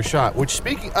haven't had your shot, which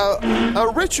speaking...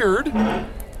 Richard,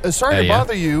 sorry to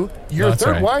bother you. Your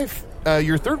third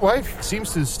wife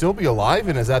seems to still be alive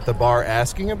and is at the bar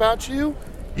asking about you.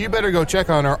 You better go check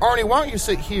on her. Arnie, why don't you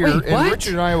sit here and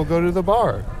Richard and I will go to the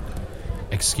bar.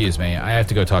 Excuse me, I have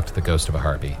to go talk to the ghost of a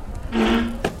harpy.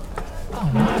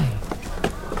 Oh, my.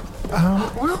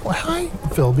 Well, hi,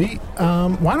 Philby.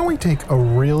 Why don't we take a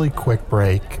really quick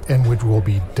break in which we'll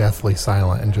be deathly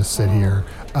silent and just sit here,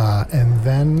 and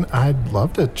then I'd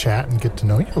love to chat and get to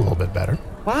know you a little bit better.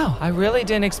 Wow, I really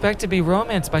didn't expect to be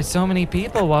romanced by so many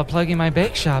people while plugging my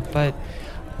bake shop, but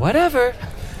whatever.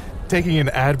 Taking an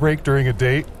ad break during a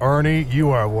date? Arnie,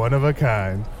 you are one of a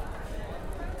kind.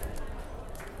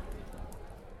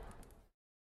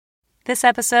 This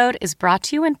episode is brought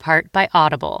to you in part by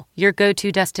Audible, your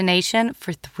go-to destination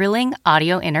for thrilling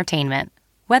audio entertainment.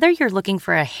 Whether you're looking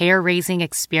for a hair-raising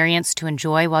experience to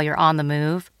enjoy while you're on the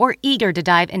move or eager to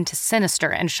dive into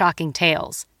sinister and shocking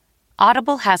tales,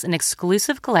 Audible has an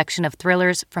exclusive collection of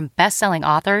thrillers from best-selling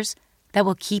authors that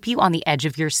will keep you on the edge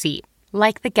of your seat,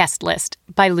 like The Guest List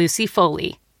by Lucy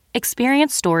Foley.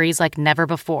 Experience stories like never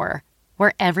before,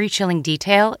 where every chilling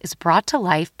detail is brought to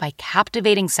life by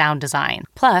captivating sound design.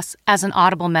 Plus, as an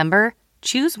Audible member,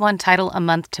 choose one title a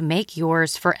month to make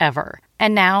yours forever.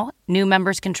 And now, new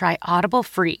members can try Audible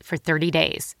free for 30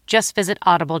 days. Just visit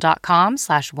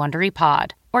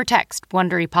audible.com/WonderyPod or text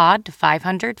WonderyPod to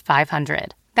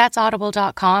 500-500. That's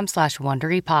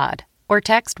audible.com/WonderyPod or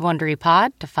text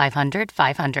WonderyPod to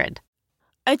 500-500.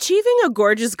 Achieving a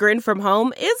gorgeous grin from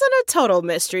home isn't a total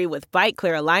mystery with Bite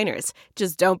Clear aligners.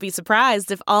 Just don't be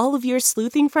surprised if all of your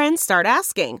sleuthing friends start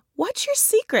asking, "What's your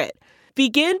secret?"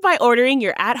 Begin by ordering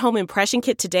your at-home impression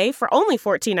kit today for only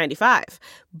 $14.95.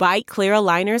 Bite Clear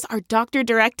aligners are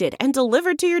doctor-directed and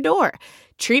delivered to your door.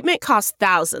 Treatment costs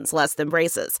thousands less than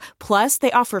braces. Plus,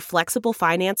 they offer flexible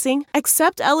financing,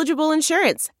 accept eligible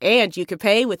insurance, and you can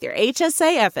pay with your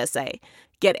HSA FSA.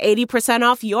 Get 80%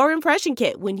 off your impression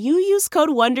kit when you use code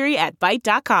WONDERY at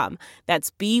Byte.com. That's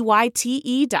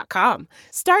BYTE.com.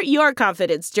 Start your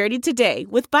confidence journey today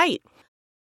with Byte.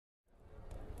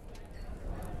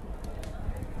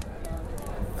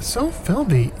 So,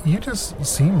 Philby, you just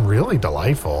seem really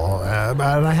delightful.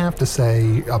 But I have to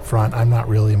say up front, I'm not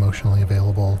really emotionally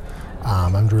available.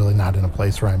 I'm really not in a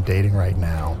place where I'm dating right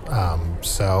now.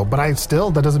 But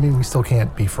that doesn't mean we still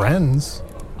can't be friends.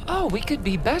 Oh, we could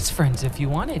be best friends if you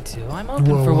wanted to. I'm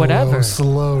open for whatever. Whoa,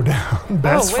 slow down.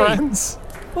 Best friends?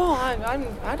 Well,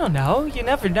 I don't know. You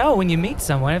never know when you meet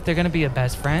someone if they're going to be a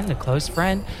best friend, a close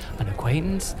friend, an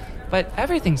acquaintance. But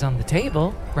everything's on the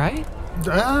table, right?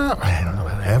 I don't know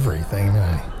about everything.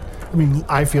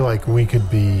 I feel like we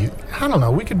could be,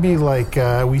 we could be like,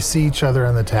 we see each other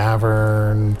in the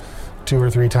tavern 2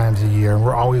 or 3 times a year, and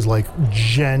we're always like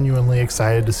genuinely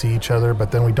excited to see each other,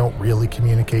 but then we don't really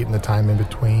communicate in the time in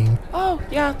between. Oh,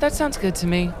 yeah, that sounds good to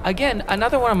me. Again,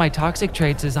 another one of my toxic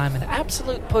traits is I'm an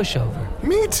absolute pushover.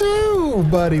 Me too,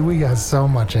 buddy. We got so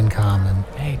much in common.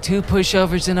 Hey, 2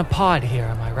 pushovers in a pod here,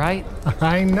 am I right?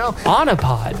 I know. On a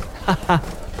pod.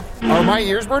 Are my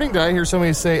ears burning? Did I hear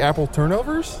somebody say apple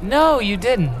turnovers? No, you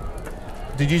didn't.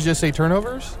 Did you just say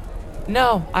turnovers?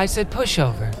 No, I said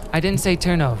pushover. I didn't say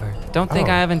turnover. Don't think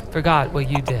I haven't forgot what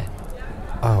you did.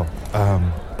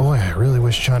 Boy, I really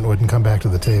wish Chunt wouldn't come back to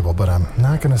the table, but I'm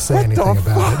not going to say anything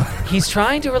about it. He's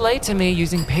trying to relate to me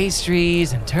using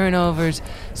pastries and turnovers,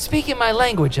 speaking my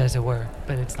language, as it were,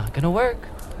 but it's not going to work.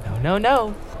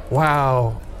 No.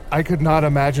 Wow. I could not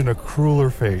imagine a crueler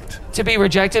fate. To be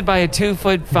rejected by a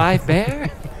 2'5" bear?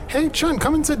 Hey, Chun,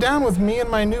 come and sit down with me and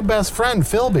my new best friend,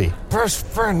 Philby. Best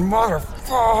friend,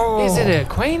 motherfucker. Is it an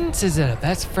acquaintance? Is it a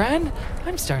best friend?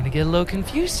 I'm starting to get a little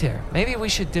confused here. Maybe we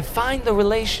should define the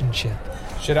relationship.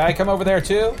 Should I come over there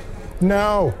too?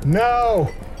 No.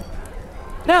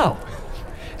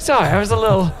 Sorry, I was a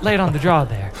little late on the draw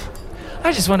there.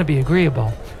 I just want to be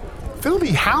agreeable.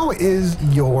 Philby, how is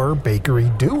your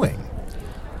bakery doing?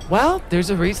 Well, there's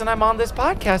a reason I'm on this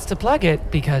podcast to plug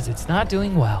it, because it's not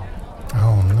doing well.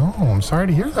 Oh, no. I'm sorry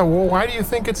to hear that. Well, why do you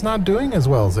think it's not doing as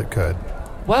well as it could?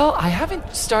 Well, I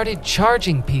haven't started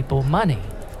charging people money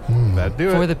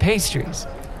for the pastries.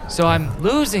 So I'm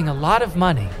losing a lot of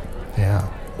money. Yeah.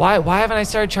 Why haven't I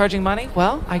started charging money?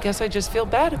 Well, I guess I just feel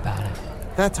bad about it.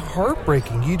 That's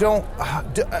heartbreaking. You don't...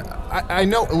 I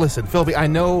know... Listen, Philby, I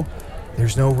know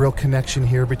there's no real connection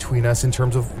here between us in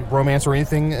terms of romance or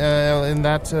anything in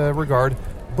that regard.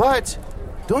 But...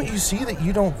 don't you see that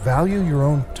you don't value your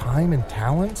own time and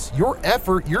talents? Your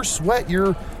effort, your sweat,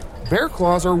 your bear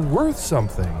claws are worth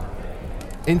something.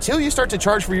 Until you start to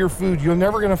charge for your food, you're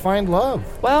never going to find love.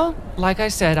 Well, like I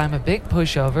said, I'm a big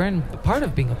pushover, and part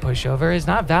of being a pushover is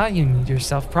not valuing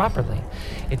yourself properly.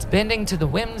 It's bending to the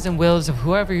whims and wills of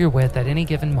whoever you're with at any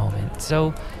given moment.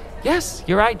 So, yes,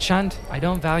 you're right, Chunt. I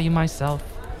don't value myself,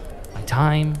 my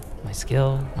time, my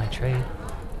skill, my trade.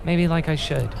 Maybe like I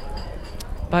should.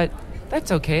 But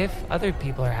That's okay if other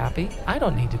people are happy. I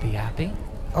don't need to be happy.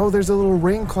 Oh, there's a little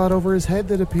rain cloud over his head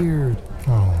that appeared.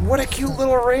 Oh. What a cute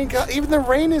little rain cloud. Even the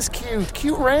rain is cute.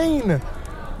 Cute rain.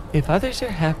 If others are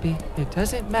happy, it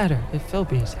doesn't matter if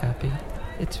Philby is happy.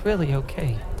 It's really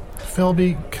okay.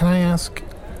 Philby, can I ask?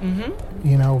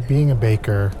 Mm-hmm. Being a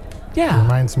baker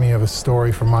reminds me of a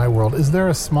story from my world. Is there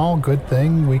a small good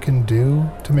thing we can do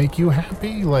to make you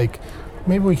happy? Like,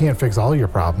 maybe we can't fix all your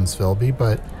problems, Philby,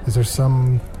 but is there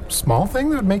some small thing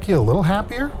that would make you a little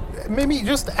happier? Maybe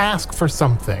just ask for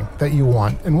something that you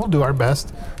want, and we'll do our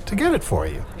best to get it for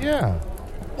you. Yeah.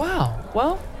 Wow.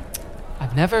 Well,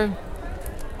 I've never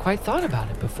quite thought about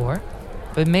it before,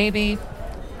 but maybe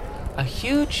a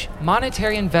huge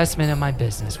monetary investment in my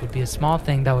business would be a small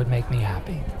thing that would make me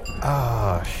happy.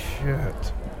 Oh, shit.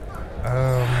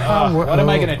 What am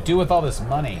I going to do with all this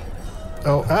money?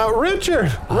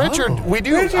 Richard! Richard, we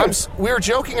were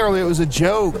joking earlier. It was a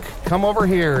joke. Come over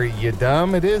here, you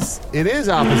dumb. It is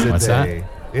opposite What's day.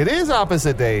 that? It is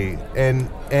opposite day. And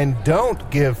don't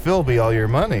give Philby all your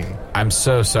money. I'm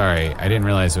so sorry. I didn't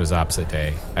realize it was opposite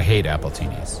day. I hate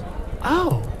Appletinis.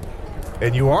 Oh.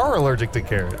 And you are allergic to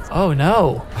carrots. Oh,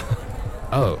 no.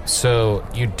 Oh, so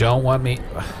you don't want me...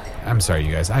 I'm sorry,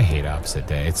 you guys. I hate opposite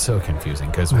day. It's so confusing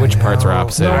because which parts are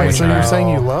opposite and which so you're aren't. saying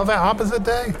you love opposite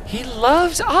day? He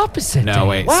loves opposite day. No,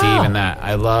 wait. Wow. See, even that.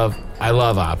 I love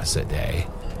opposite day.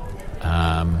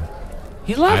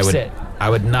 He loves it. I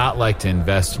would not like to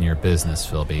invest in your business,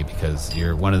 Philby, because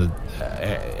you're one of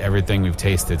the... everything we've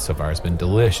tasted so far has been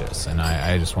delicious, and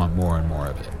I just want more and more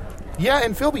of it. Yeah,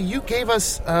 and Philby, you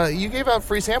gave out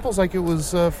free samples like it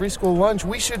was free school lunch.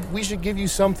 We should give you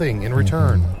something in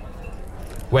return.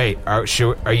 Wait, are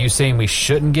you saying we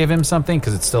shouldn't give him something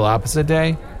because it's still opposite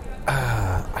day?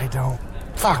 I don't...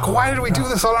 Fuck, why did we do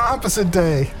this on opposite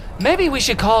day? Maybe we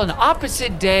should call an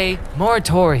opposite day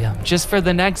moratorium just for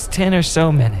the next 10 or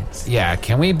so minutes. Yeah,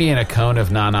 can we be in a cone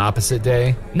of non-opposite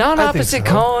day? Non-opposite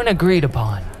cone agreed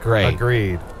upon. Great.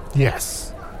 Agreed.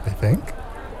 Yes, I think.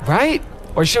 Right?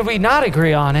 Or should we not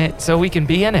agree on it so we can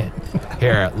be in it?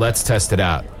 Here, let's test it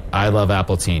out. I love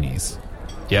Appletinis.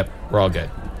 Yep, we're all good.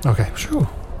 Okay, sure.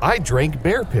 I drank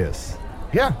bear piss.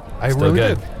 Yeah, I Still really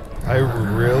good. did. I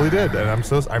really did, and I'm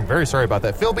very sorry about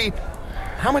that. Philby,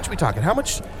 how much we talking? How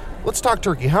much? Let's talk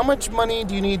turkey. How much money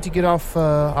do you need to get off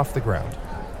the ground?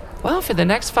 Well, for the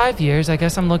next 5 years, I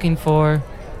guess I'm looking for,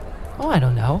 I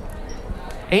don't know,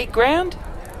 $8,000?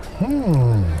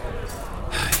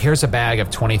 Here's a bag of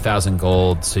 20,000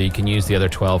 gold, so you can use the other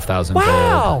 12,000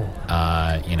 Wow. gold.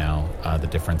 The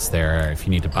difference there. If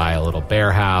you need to buy a little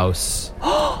bear house.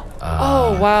 Oh,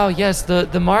 wow, yes,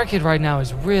 the market right now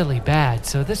is really bad,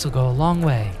 so this will go a long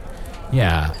way.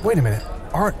 Yeah. Wait a minute,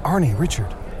 Arnie, Richard,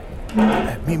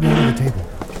 meet me under the table.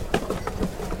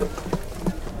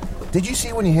 Did you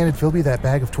see when you handed Philby that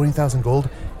bag of 20,000 gold?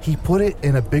 He put it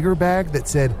in a bigger bag that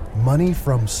said "Money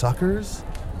from Suckers."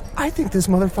 I think this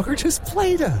motherfucker just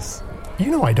played us. You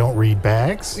know I don't read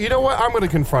bags. You know what? I'm going to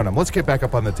confront him. Let's get back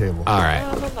up on the table. All right.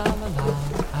 La, la, la, la, la.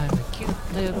 I'm a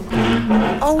cute little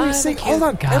guy. Oh, I'm he's a singing. cute Hold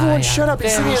on. guy. Everyone shut up.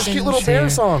 He's I'm singing his very cute little bear sincere.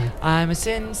 song. I'm a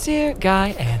sincere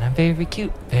guy, and I'm very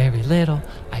cute, very little.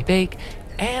 I bake,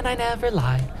 and I never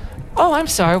lie. Oh, I'm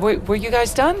sorry. Were you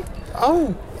guys done?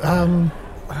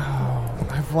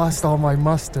 I've lost all my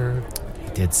mustard.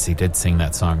 He did sing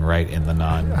that song right in the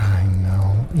non. I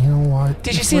know. You know what?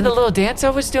 Did you see the little dance I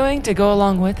was doing to go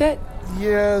along with it?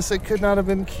 Yes, it could not have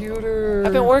been cuter.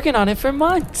 I've been working on it for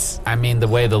months. I mean, the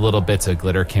way the little bits of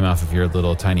glitter came off of your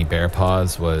little tiny bear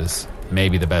paws was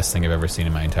maybe the best thing I've ever seen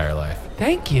in my entire life.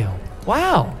 Thank you.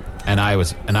 Wow. And I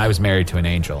was married to an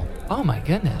angel. Oh my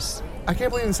goodness. I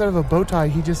can't believe instead of a bow tie,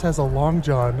 he just has a Long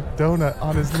John donut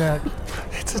on his neck.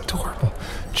 It's adorable.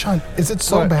 John, is it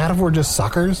so What? bad if we're just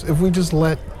suckers? If we just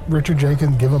let Richard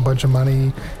Jenkins give him a bunch of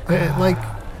money?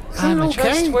 I'm a okay?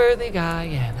 trustworthy guy,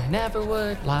 and I never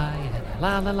would lie. And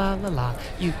la la la la la.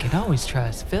 You can always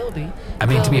trust Philby. I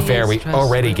mean, to be Philby fair, is we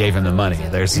already gave him the money.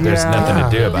 There's nothing to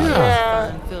do about it.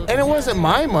 Yeah. And it wasn't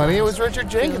my money, it was Richard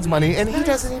Jenkins' money, and he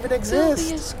doesn't even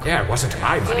exist. Yeah, it wasn't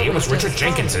my money. It was Richard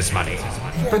Jenkins's money.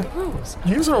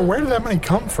 User, where did that money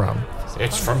come from?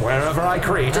 It's from wherever I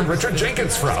created Richard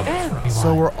Jenkins from.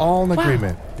 So we're all in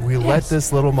agreement. We let Yes.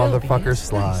 this little Philby motherfucker is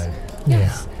slide.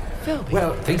 Yes. Philby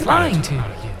Well, think is about lying it. to you.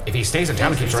 If he stays in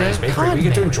town and keeps running his He's a bakery, we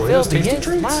get to con enjoy man. those Philby tasty is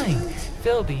treats. lying.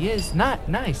 Philby is not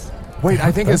nice. Wait,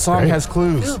 I think his That's song great. has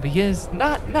clues. Philby is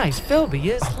not nice. Philby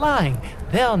is lying.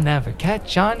 They'll never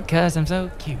catch on 'cause I'm so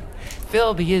cute.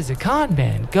 Philby is a con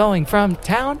man going from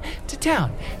town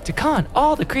to con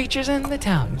all the creatures in the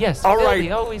town. Yes, All Philby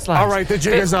right. always lies. All right, the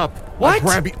jig is up. What?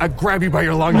 I grab you by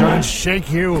your Long John and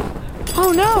shake you.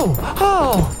 Oh no!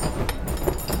 Oh!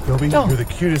 Philby, Oh. you're the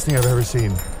cutest thing I've ever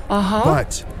seen. Uh-huh.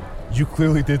 But you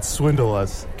clearly did swindle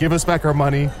us. Give us back our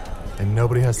money, and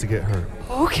nobody has to get hurt.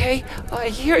 Okay,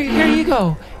 here you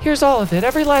go. Here's all of it,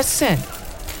 every last cent.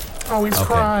 Oh, he's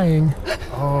crying.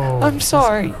 Oh, I'm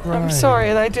sorry. crying. I'm sorry,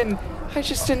 and I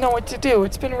just didn't know what to do.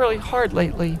 It's been really hard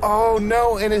lately. Oh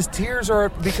no, and his tears are,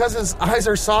 because his eyes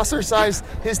are saucer sized,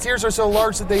 his tears are so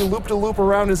large that they loop to loop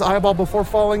around his eyeball before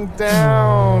falling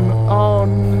down. Oh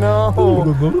no.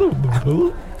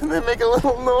 And they make a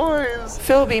little noise.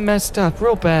 Philby messed up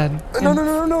real bad. No,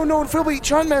 Philby,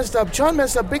 Sean messed up. Sean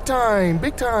messed up big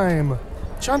time.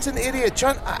 Sean's an idiot.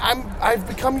 Sean, I've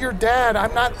become your dad.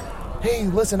 I'm not. Hey,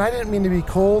 listen, I didn't mean to be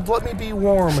cold. Let me be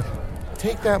warm.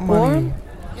 Take that money. Warm?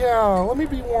 Yeah, let me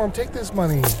be warm. Take this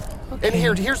money. Okay.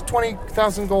 And here's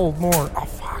 20,000 gold more. Oh,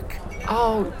 fuck.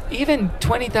 Oh, even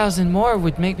 20,000 more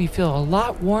would make me feel a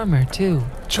lot warmer, too.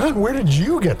 John, where did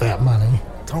you get that money?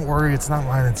 Don't worry, it's not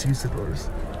mine, it's Usador's.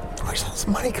 Where's all this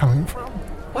money coming from?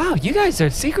 Wow, you guys are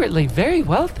secretly very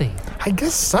wealthy. I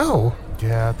guess so.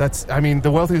 Yeah,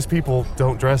 the wealthiest people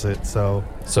don't dress it, so.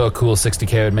 So a cool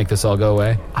 60K would make this all go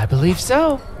away? I believe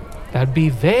so. That'd be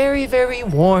very, very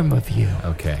warm of you.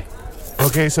 Okay.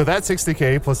 Okay, so that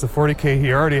 60K plus the 40K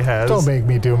he already has Don't make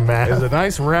me do is math. a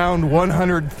nice round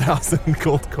 100,000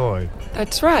 gold coin.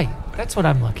 That's right. That's what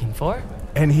I'm looking for.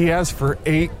 And he asked for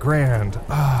 8 grand.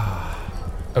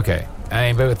 Okay.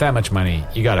 But with that much money,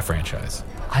 you got a franchise.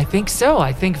 I think so.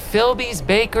 I think Philby's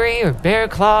Bakery or Bear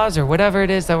Claws or whatever it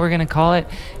is that we're going to call it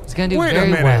is going to do Wait very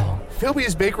a minute. well.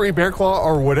 Philby's Bakery, Bear Claw,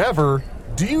 or whatever.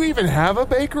 Do you even have a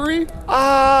bakery?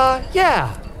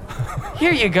 Yeah.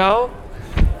 Here you go.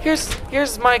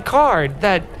 Here's my card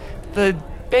that the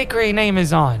bakery name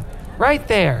is on. Right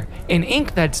there, in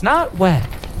ink that's not wet.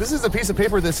 This is a piece of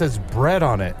paper that says bread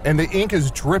on it, and the ink is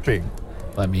dripping.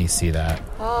 Let me see that.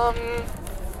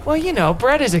 Well,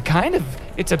 bread is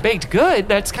it's a baked good.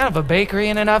 That's kind of a bakery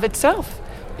in and of itself.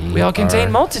 We all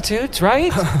contain multitudes,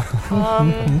 right?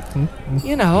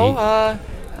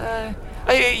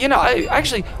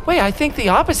 I think the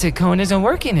opposite cone isn't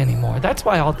working anymore. That's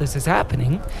why all this is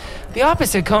happening. The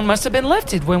opposite cone must have been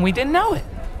lifted when we didn't know it.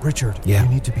 Richard, Yeah. you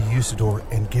need to be Usador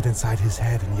and get inside his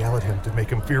head and yell at him to make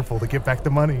him fearful to give back the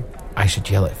money. I should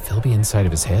yell at Philby inside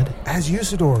of his head? As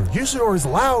Usador. Usador is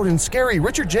loud and scary.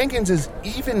 Richard Jenkins is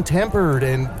even-tempered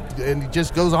and he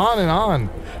just goes on and on.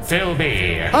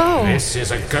 Philby, Oh. this is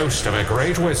a ghost of a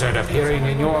great wizard appearing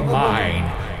in your mind.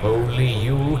 Only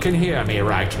you can hear me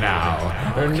right now.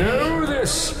 And know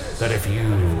this, that if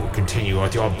you continue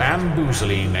with your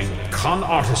bamboozling and con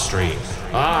artistry,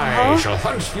 I shall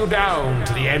hunt you down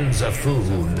to the ends of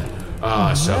Foon.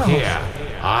 Here,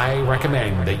 I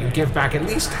recommend that you give back at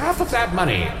least half of that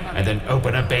money and then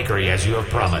open a bakery as you have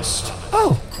promised.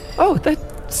 Oh, that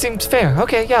seems fair.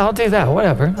 Okay, yeah, I'll do that.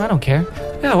 Whatever. I don't care.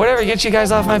 Yeah, whatever gets you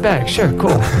guys off my back. Sure,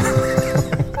 cool.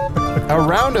 A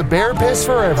round of bear piss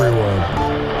for everyone.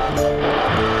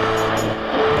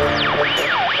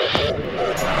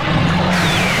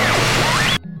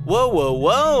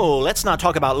 Whoa. Let's not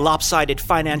talk about lopsided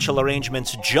financial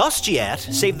arrangements just yet.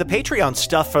 Save the Patreon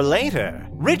stuff for later.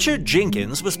 Richard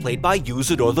Jenkins was played by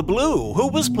Usador the Blue, who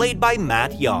was played by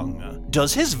Matt Young.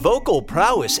 Does his vocal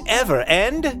prowess ever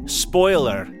end?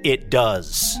 Spoiler, it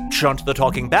does. Chunt the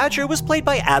Talking Badger was played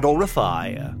by Adol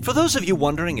Rafai. For those of you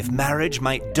wondering if marriage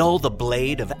might dull the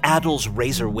blade of Adol's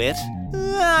razor wit,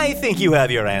 I think you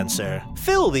have your answer.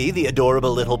 Philby, the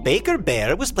adorable little baker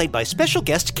bear, was played by special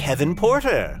guest Kevin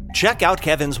Porter. Check out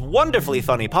Kevin's wonderfully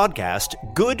funny podcast,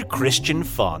 Good Christian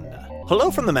Fun.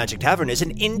 Hello from the Magic Tavern is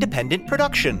an independent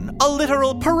production, a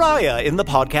literal pariah in the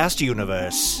podcast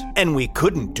universe. And we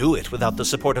couldn't do it without the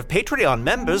support of Patreon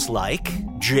members like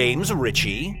James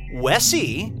Ritchie,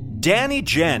 Wessie, Danny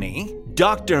Janney,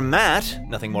 Dr. Matt,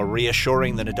 nothing more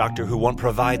reassuring than a doctor who won't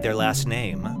provide their last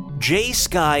name, J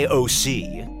Sky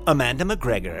OC, Amanda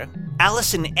McGregor,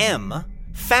 Allison M.,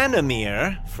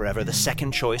 Fanamir, forever the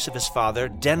second choice of his father,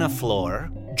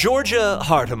 Denaflor, Georgia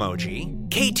Heart Emoji,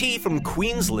 KT from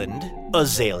Queensland,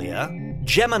 Azalea,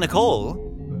 Gemma Nicole,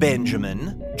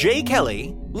 Benjamin, Jay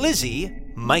Kelly, Lizzie,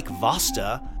 Mike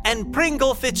Vosta, and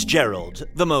Pringle Fitzgerald,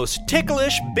 the most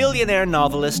ticklish billionaire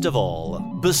novelist of all.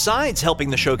 Besides helping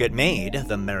the show get made,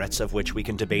 the merits of which we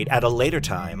can debate at a later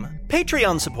time,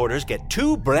 Patreon supporters get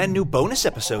 2 brand new bonus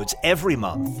episodes every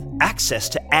month, access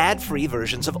to ad-free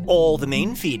versions of all the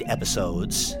main feed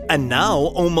episodes, and now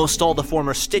almost all the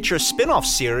former Stitcher spin-off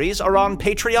series are on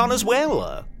Patreon as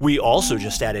well. We also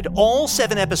just added all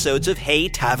 7 episodes of Hey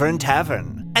Tavern,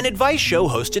 an advice show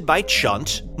hosted by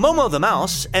Chunt, Momo the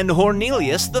Mouse, and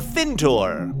Hornelius the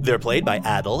Fintor. They're played by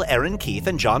Adel, Aaron Keith,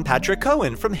 and John Patrick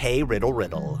Cohen from Hey Riddle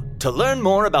Riddle. To learn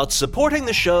more about supporting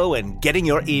the show and getting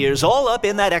your ears all up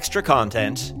in that extra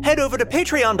content, head over to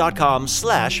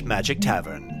patreon.com/Magic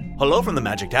Tavern. Hello from the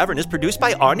Magic Tavern is produced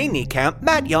by Arnie Niekamp,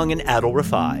 Matt Young, and Adil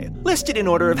Rafai, listed in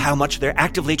order of how much they're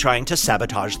actively trying to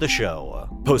sabotage the show.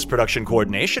 Post-production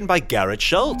coordination by Garrett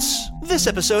Schultz. This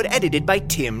episode edited by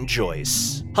Tim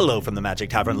Joyce. Hello from the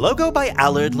Magic Tavern logo by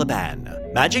Allard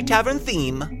Laban. Magic Tavern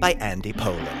theme by Andy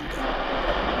Poland.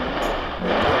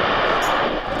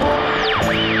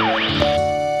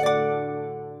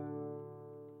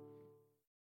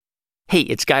 Hey,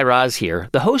 it's Guy Raz here,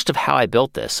 the host of How I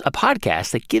Built This, a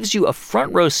podcast that gives you a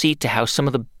front row seat to how some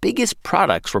of the biggest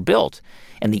products were built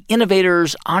and the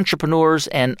innovators, entrepreneurs,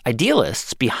 and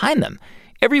idealists behind them.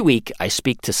 Every week, I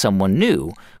speak to someone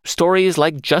new. Stories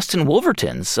like Justin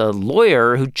Wolverton's, a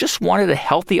lawyer who just wanted a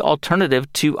healthy alternative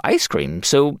to ice cream,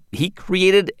 so he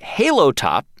created Halo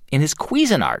Top in his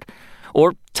Cuisinart.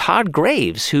 Or Todd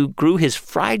Graves, who grew his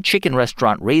fried chicken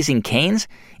restaurant Raising Cane's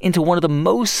into one of the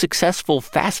most successful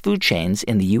fast food chains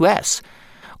in the U.S.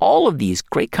 All of these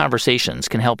great conversations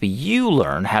can help you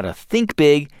learn how to think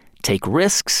big, take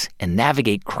risks, and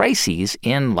navigate crises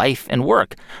in life and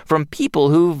work from people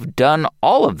who've done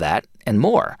all of that and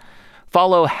more.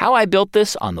 Follow How I Built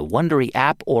This on the Wondery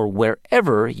app or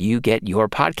wherever you get your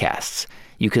podcasts.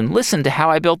 You can listen to How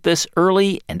I Built This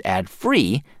early and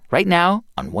ad-free right now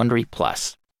on Wondery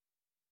Plus.